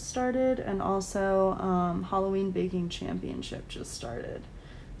Network just started, and also Halloween Baking Championship just started.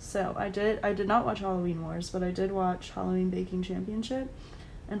 So I did not watch Halloween Wars, but I did watch Halloween Baking Championship,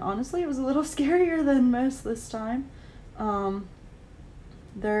 and honestly it was a little scarier than most this time.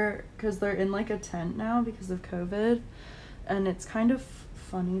 Because they're in like a tent now because of COVID, and it's kind of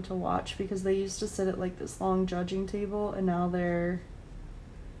funny to watch because they used to sit at like this long judging table, and now they're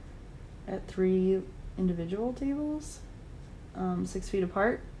at 3 individual tables, 6 feet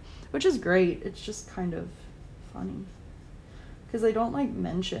apart, which is great. It's just kind of funny because they don't like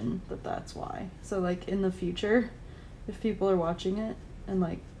mention that that's why. So like in the future, if people are watching it and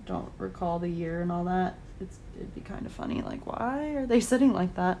like don't recall the year and all that, it'd be kind of funny, like, why are they sitting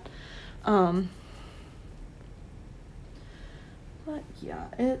like that? But yeah,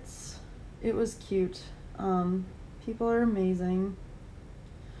 it was cute. People are amazing.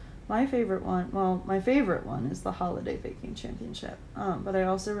 My favorite one is the holiday baking championship. But I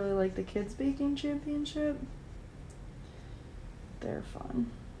also really like the kids baking championship. They're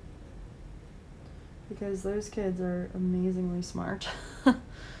fun because those kids are amazingly smart.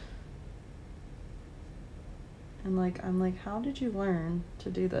 And like, I'm like, how did you learn to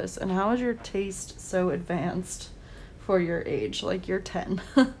do this? And how is your taste so advanced for your age? Like, you're 10.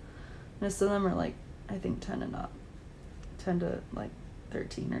 Most of them are like, I think 10 and up. 10 to like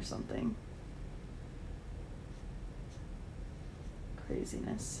 13 or something.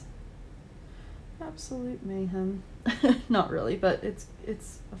 Craziness. Absolute mayhem. Not really, but it's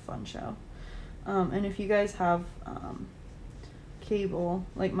a fun show. And if you guys have cable,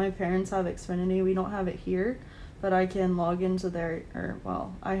 like my parents have Xfinity, we don't have it here, but I can log into their,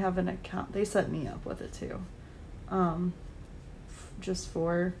 I have an account. They set me up with it too. Just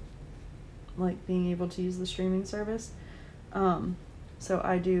for like being able to use the streaming service. So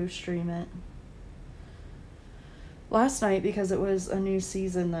I do stream it. Last night, because it was a new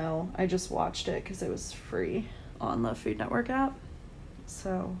season though, I just watched it because it was free on the Food Network app.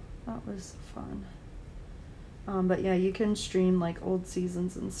 So that was fun. But yeah, you can stream like old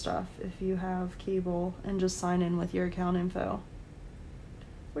seasons and stuff if you have cable and just sign in with your account info,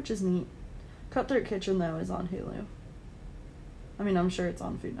 which is neat. Cutthroat Kitchen though is on Hulu. I mean, I'm sure it's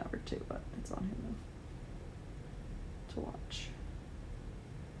on Food Network too, but it's on Hulu to watch.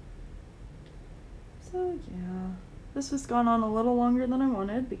 So yeah, this has gone on a little longer than I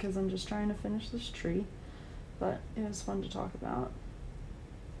wanted because I'm just trying to finish this tree, but it was fun to talk about.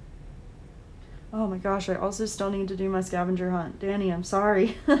 Oh my gosh, I also still need to do my scavenger hunt. Danny, I'm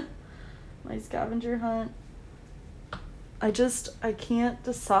sorry. My scavenger hunt. I can't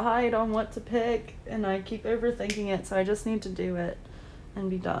decide on what to pick, and I keep overthinking it, so I just need to do it and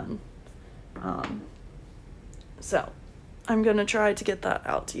be done. So I'm gonna try to get that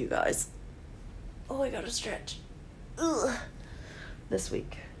out to you guys. Oh, I gotta stretch. Ugh. This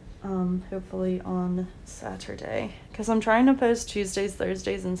week. Hopefully on Saturday, because I'm trying to post Tuesdays,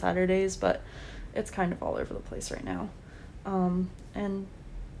 Thursdays, and Saturdays, but it's kind of all over the place right now. And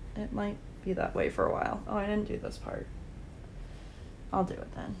it might be that way for a while. Oh, I didn't do this part. I'll do it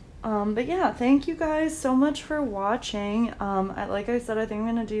then. But yeah, thank you guys so much for watching. Like I said, I think I'm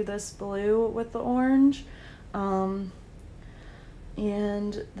gonna do this blue with the orange. And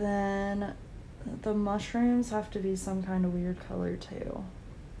then the mushrooms have to be some kind of weird color too.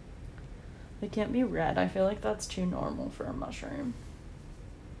 They can't be red. I feel like that's too normal for a mushroom.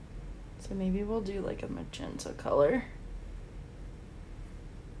 So maybe we'll do like a magenta color.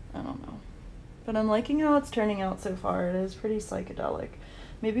 I don't know. But I'm liking how it's turning out so far. It is pretty psychedelic.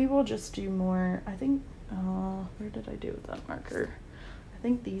 Maybe we'll just do more, I think, where did I do with that marker? I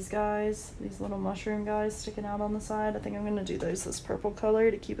think these guys, these little mushroom guys sticking out on the side, I think I'm gonna do those this purple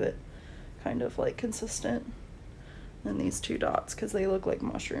color to keep it kind of like consistent. And these 2 dots, because they look like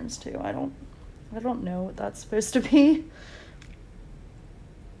mushrooms too. I don't know what that's supposed to be.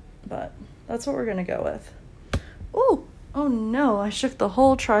 But that's what we're gonna go with. Ooh! Oh no, I shook the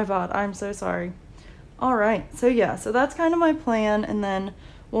whole tripod. I'm so sorry. Alright, so yeah, so that's kind of my plan, and then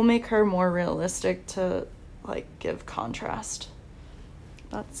we'll make her more realistic to like give contrast.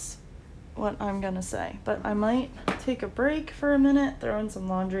 That's what I'm gonna say. But I might take a break for a minute, throw in some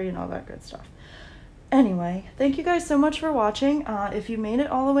laundry and all that good stuff. Anyway, thank you guys so much for watching. If you made it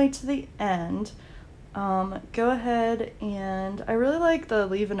all the way to the end, go ahead, and I really like the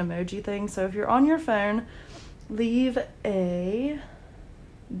leave an emoji thing, so if you're on your phone, leave a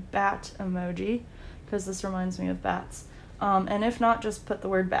bat emoji, because this reminds me of bats, and if not, just put the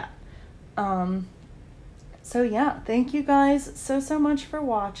word bat. So yeah, thank you guys so much for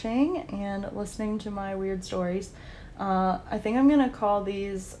watching and listening to my weird stories. I think I'm gonna call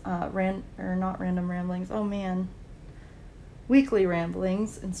these not random ramblings, oh man, weekly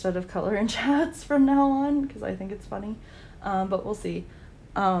ramblings instead of color and chats from now on, because I think it's funny, but we'll see.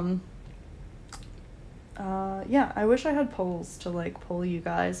 yeah, I wish I had polls to like poll you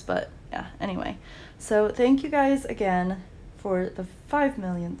guys, but yeah, anyway. So thank you guys again for the 5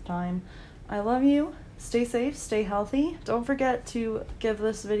 millionth time. I love you. Stay safe, stay healthy. Don't forget to give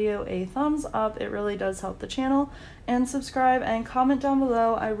this video a thumbs up. It really does help the channel. And subscribe and comment down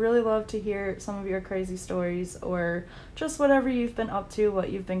below. I really love to hear some of your crazy stories or just whatever you've been up to, what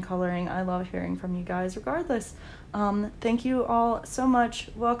you've been coloring. I love hearing from you guys regardless. Thank you all so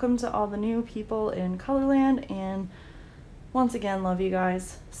much. Welcome to all the new people in Colorland, and once again, love you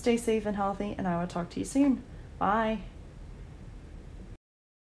guys. Stay safe and healthy, and I will talk to you soon. Bye.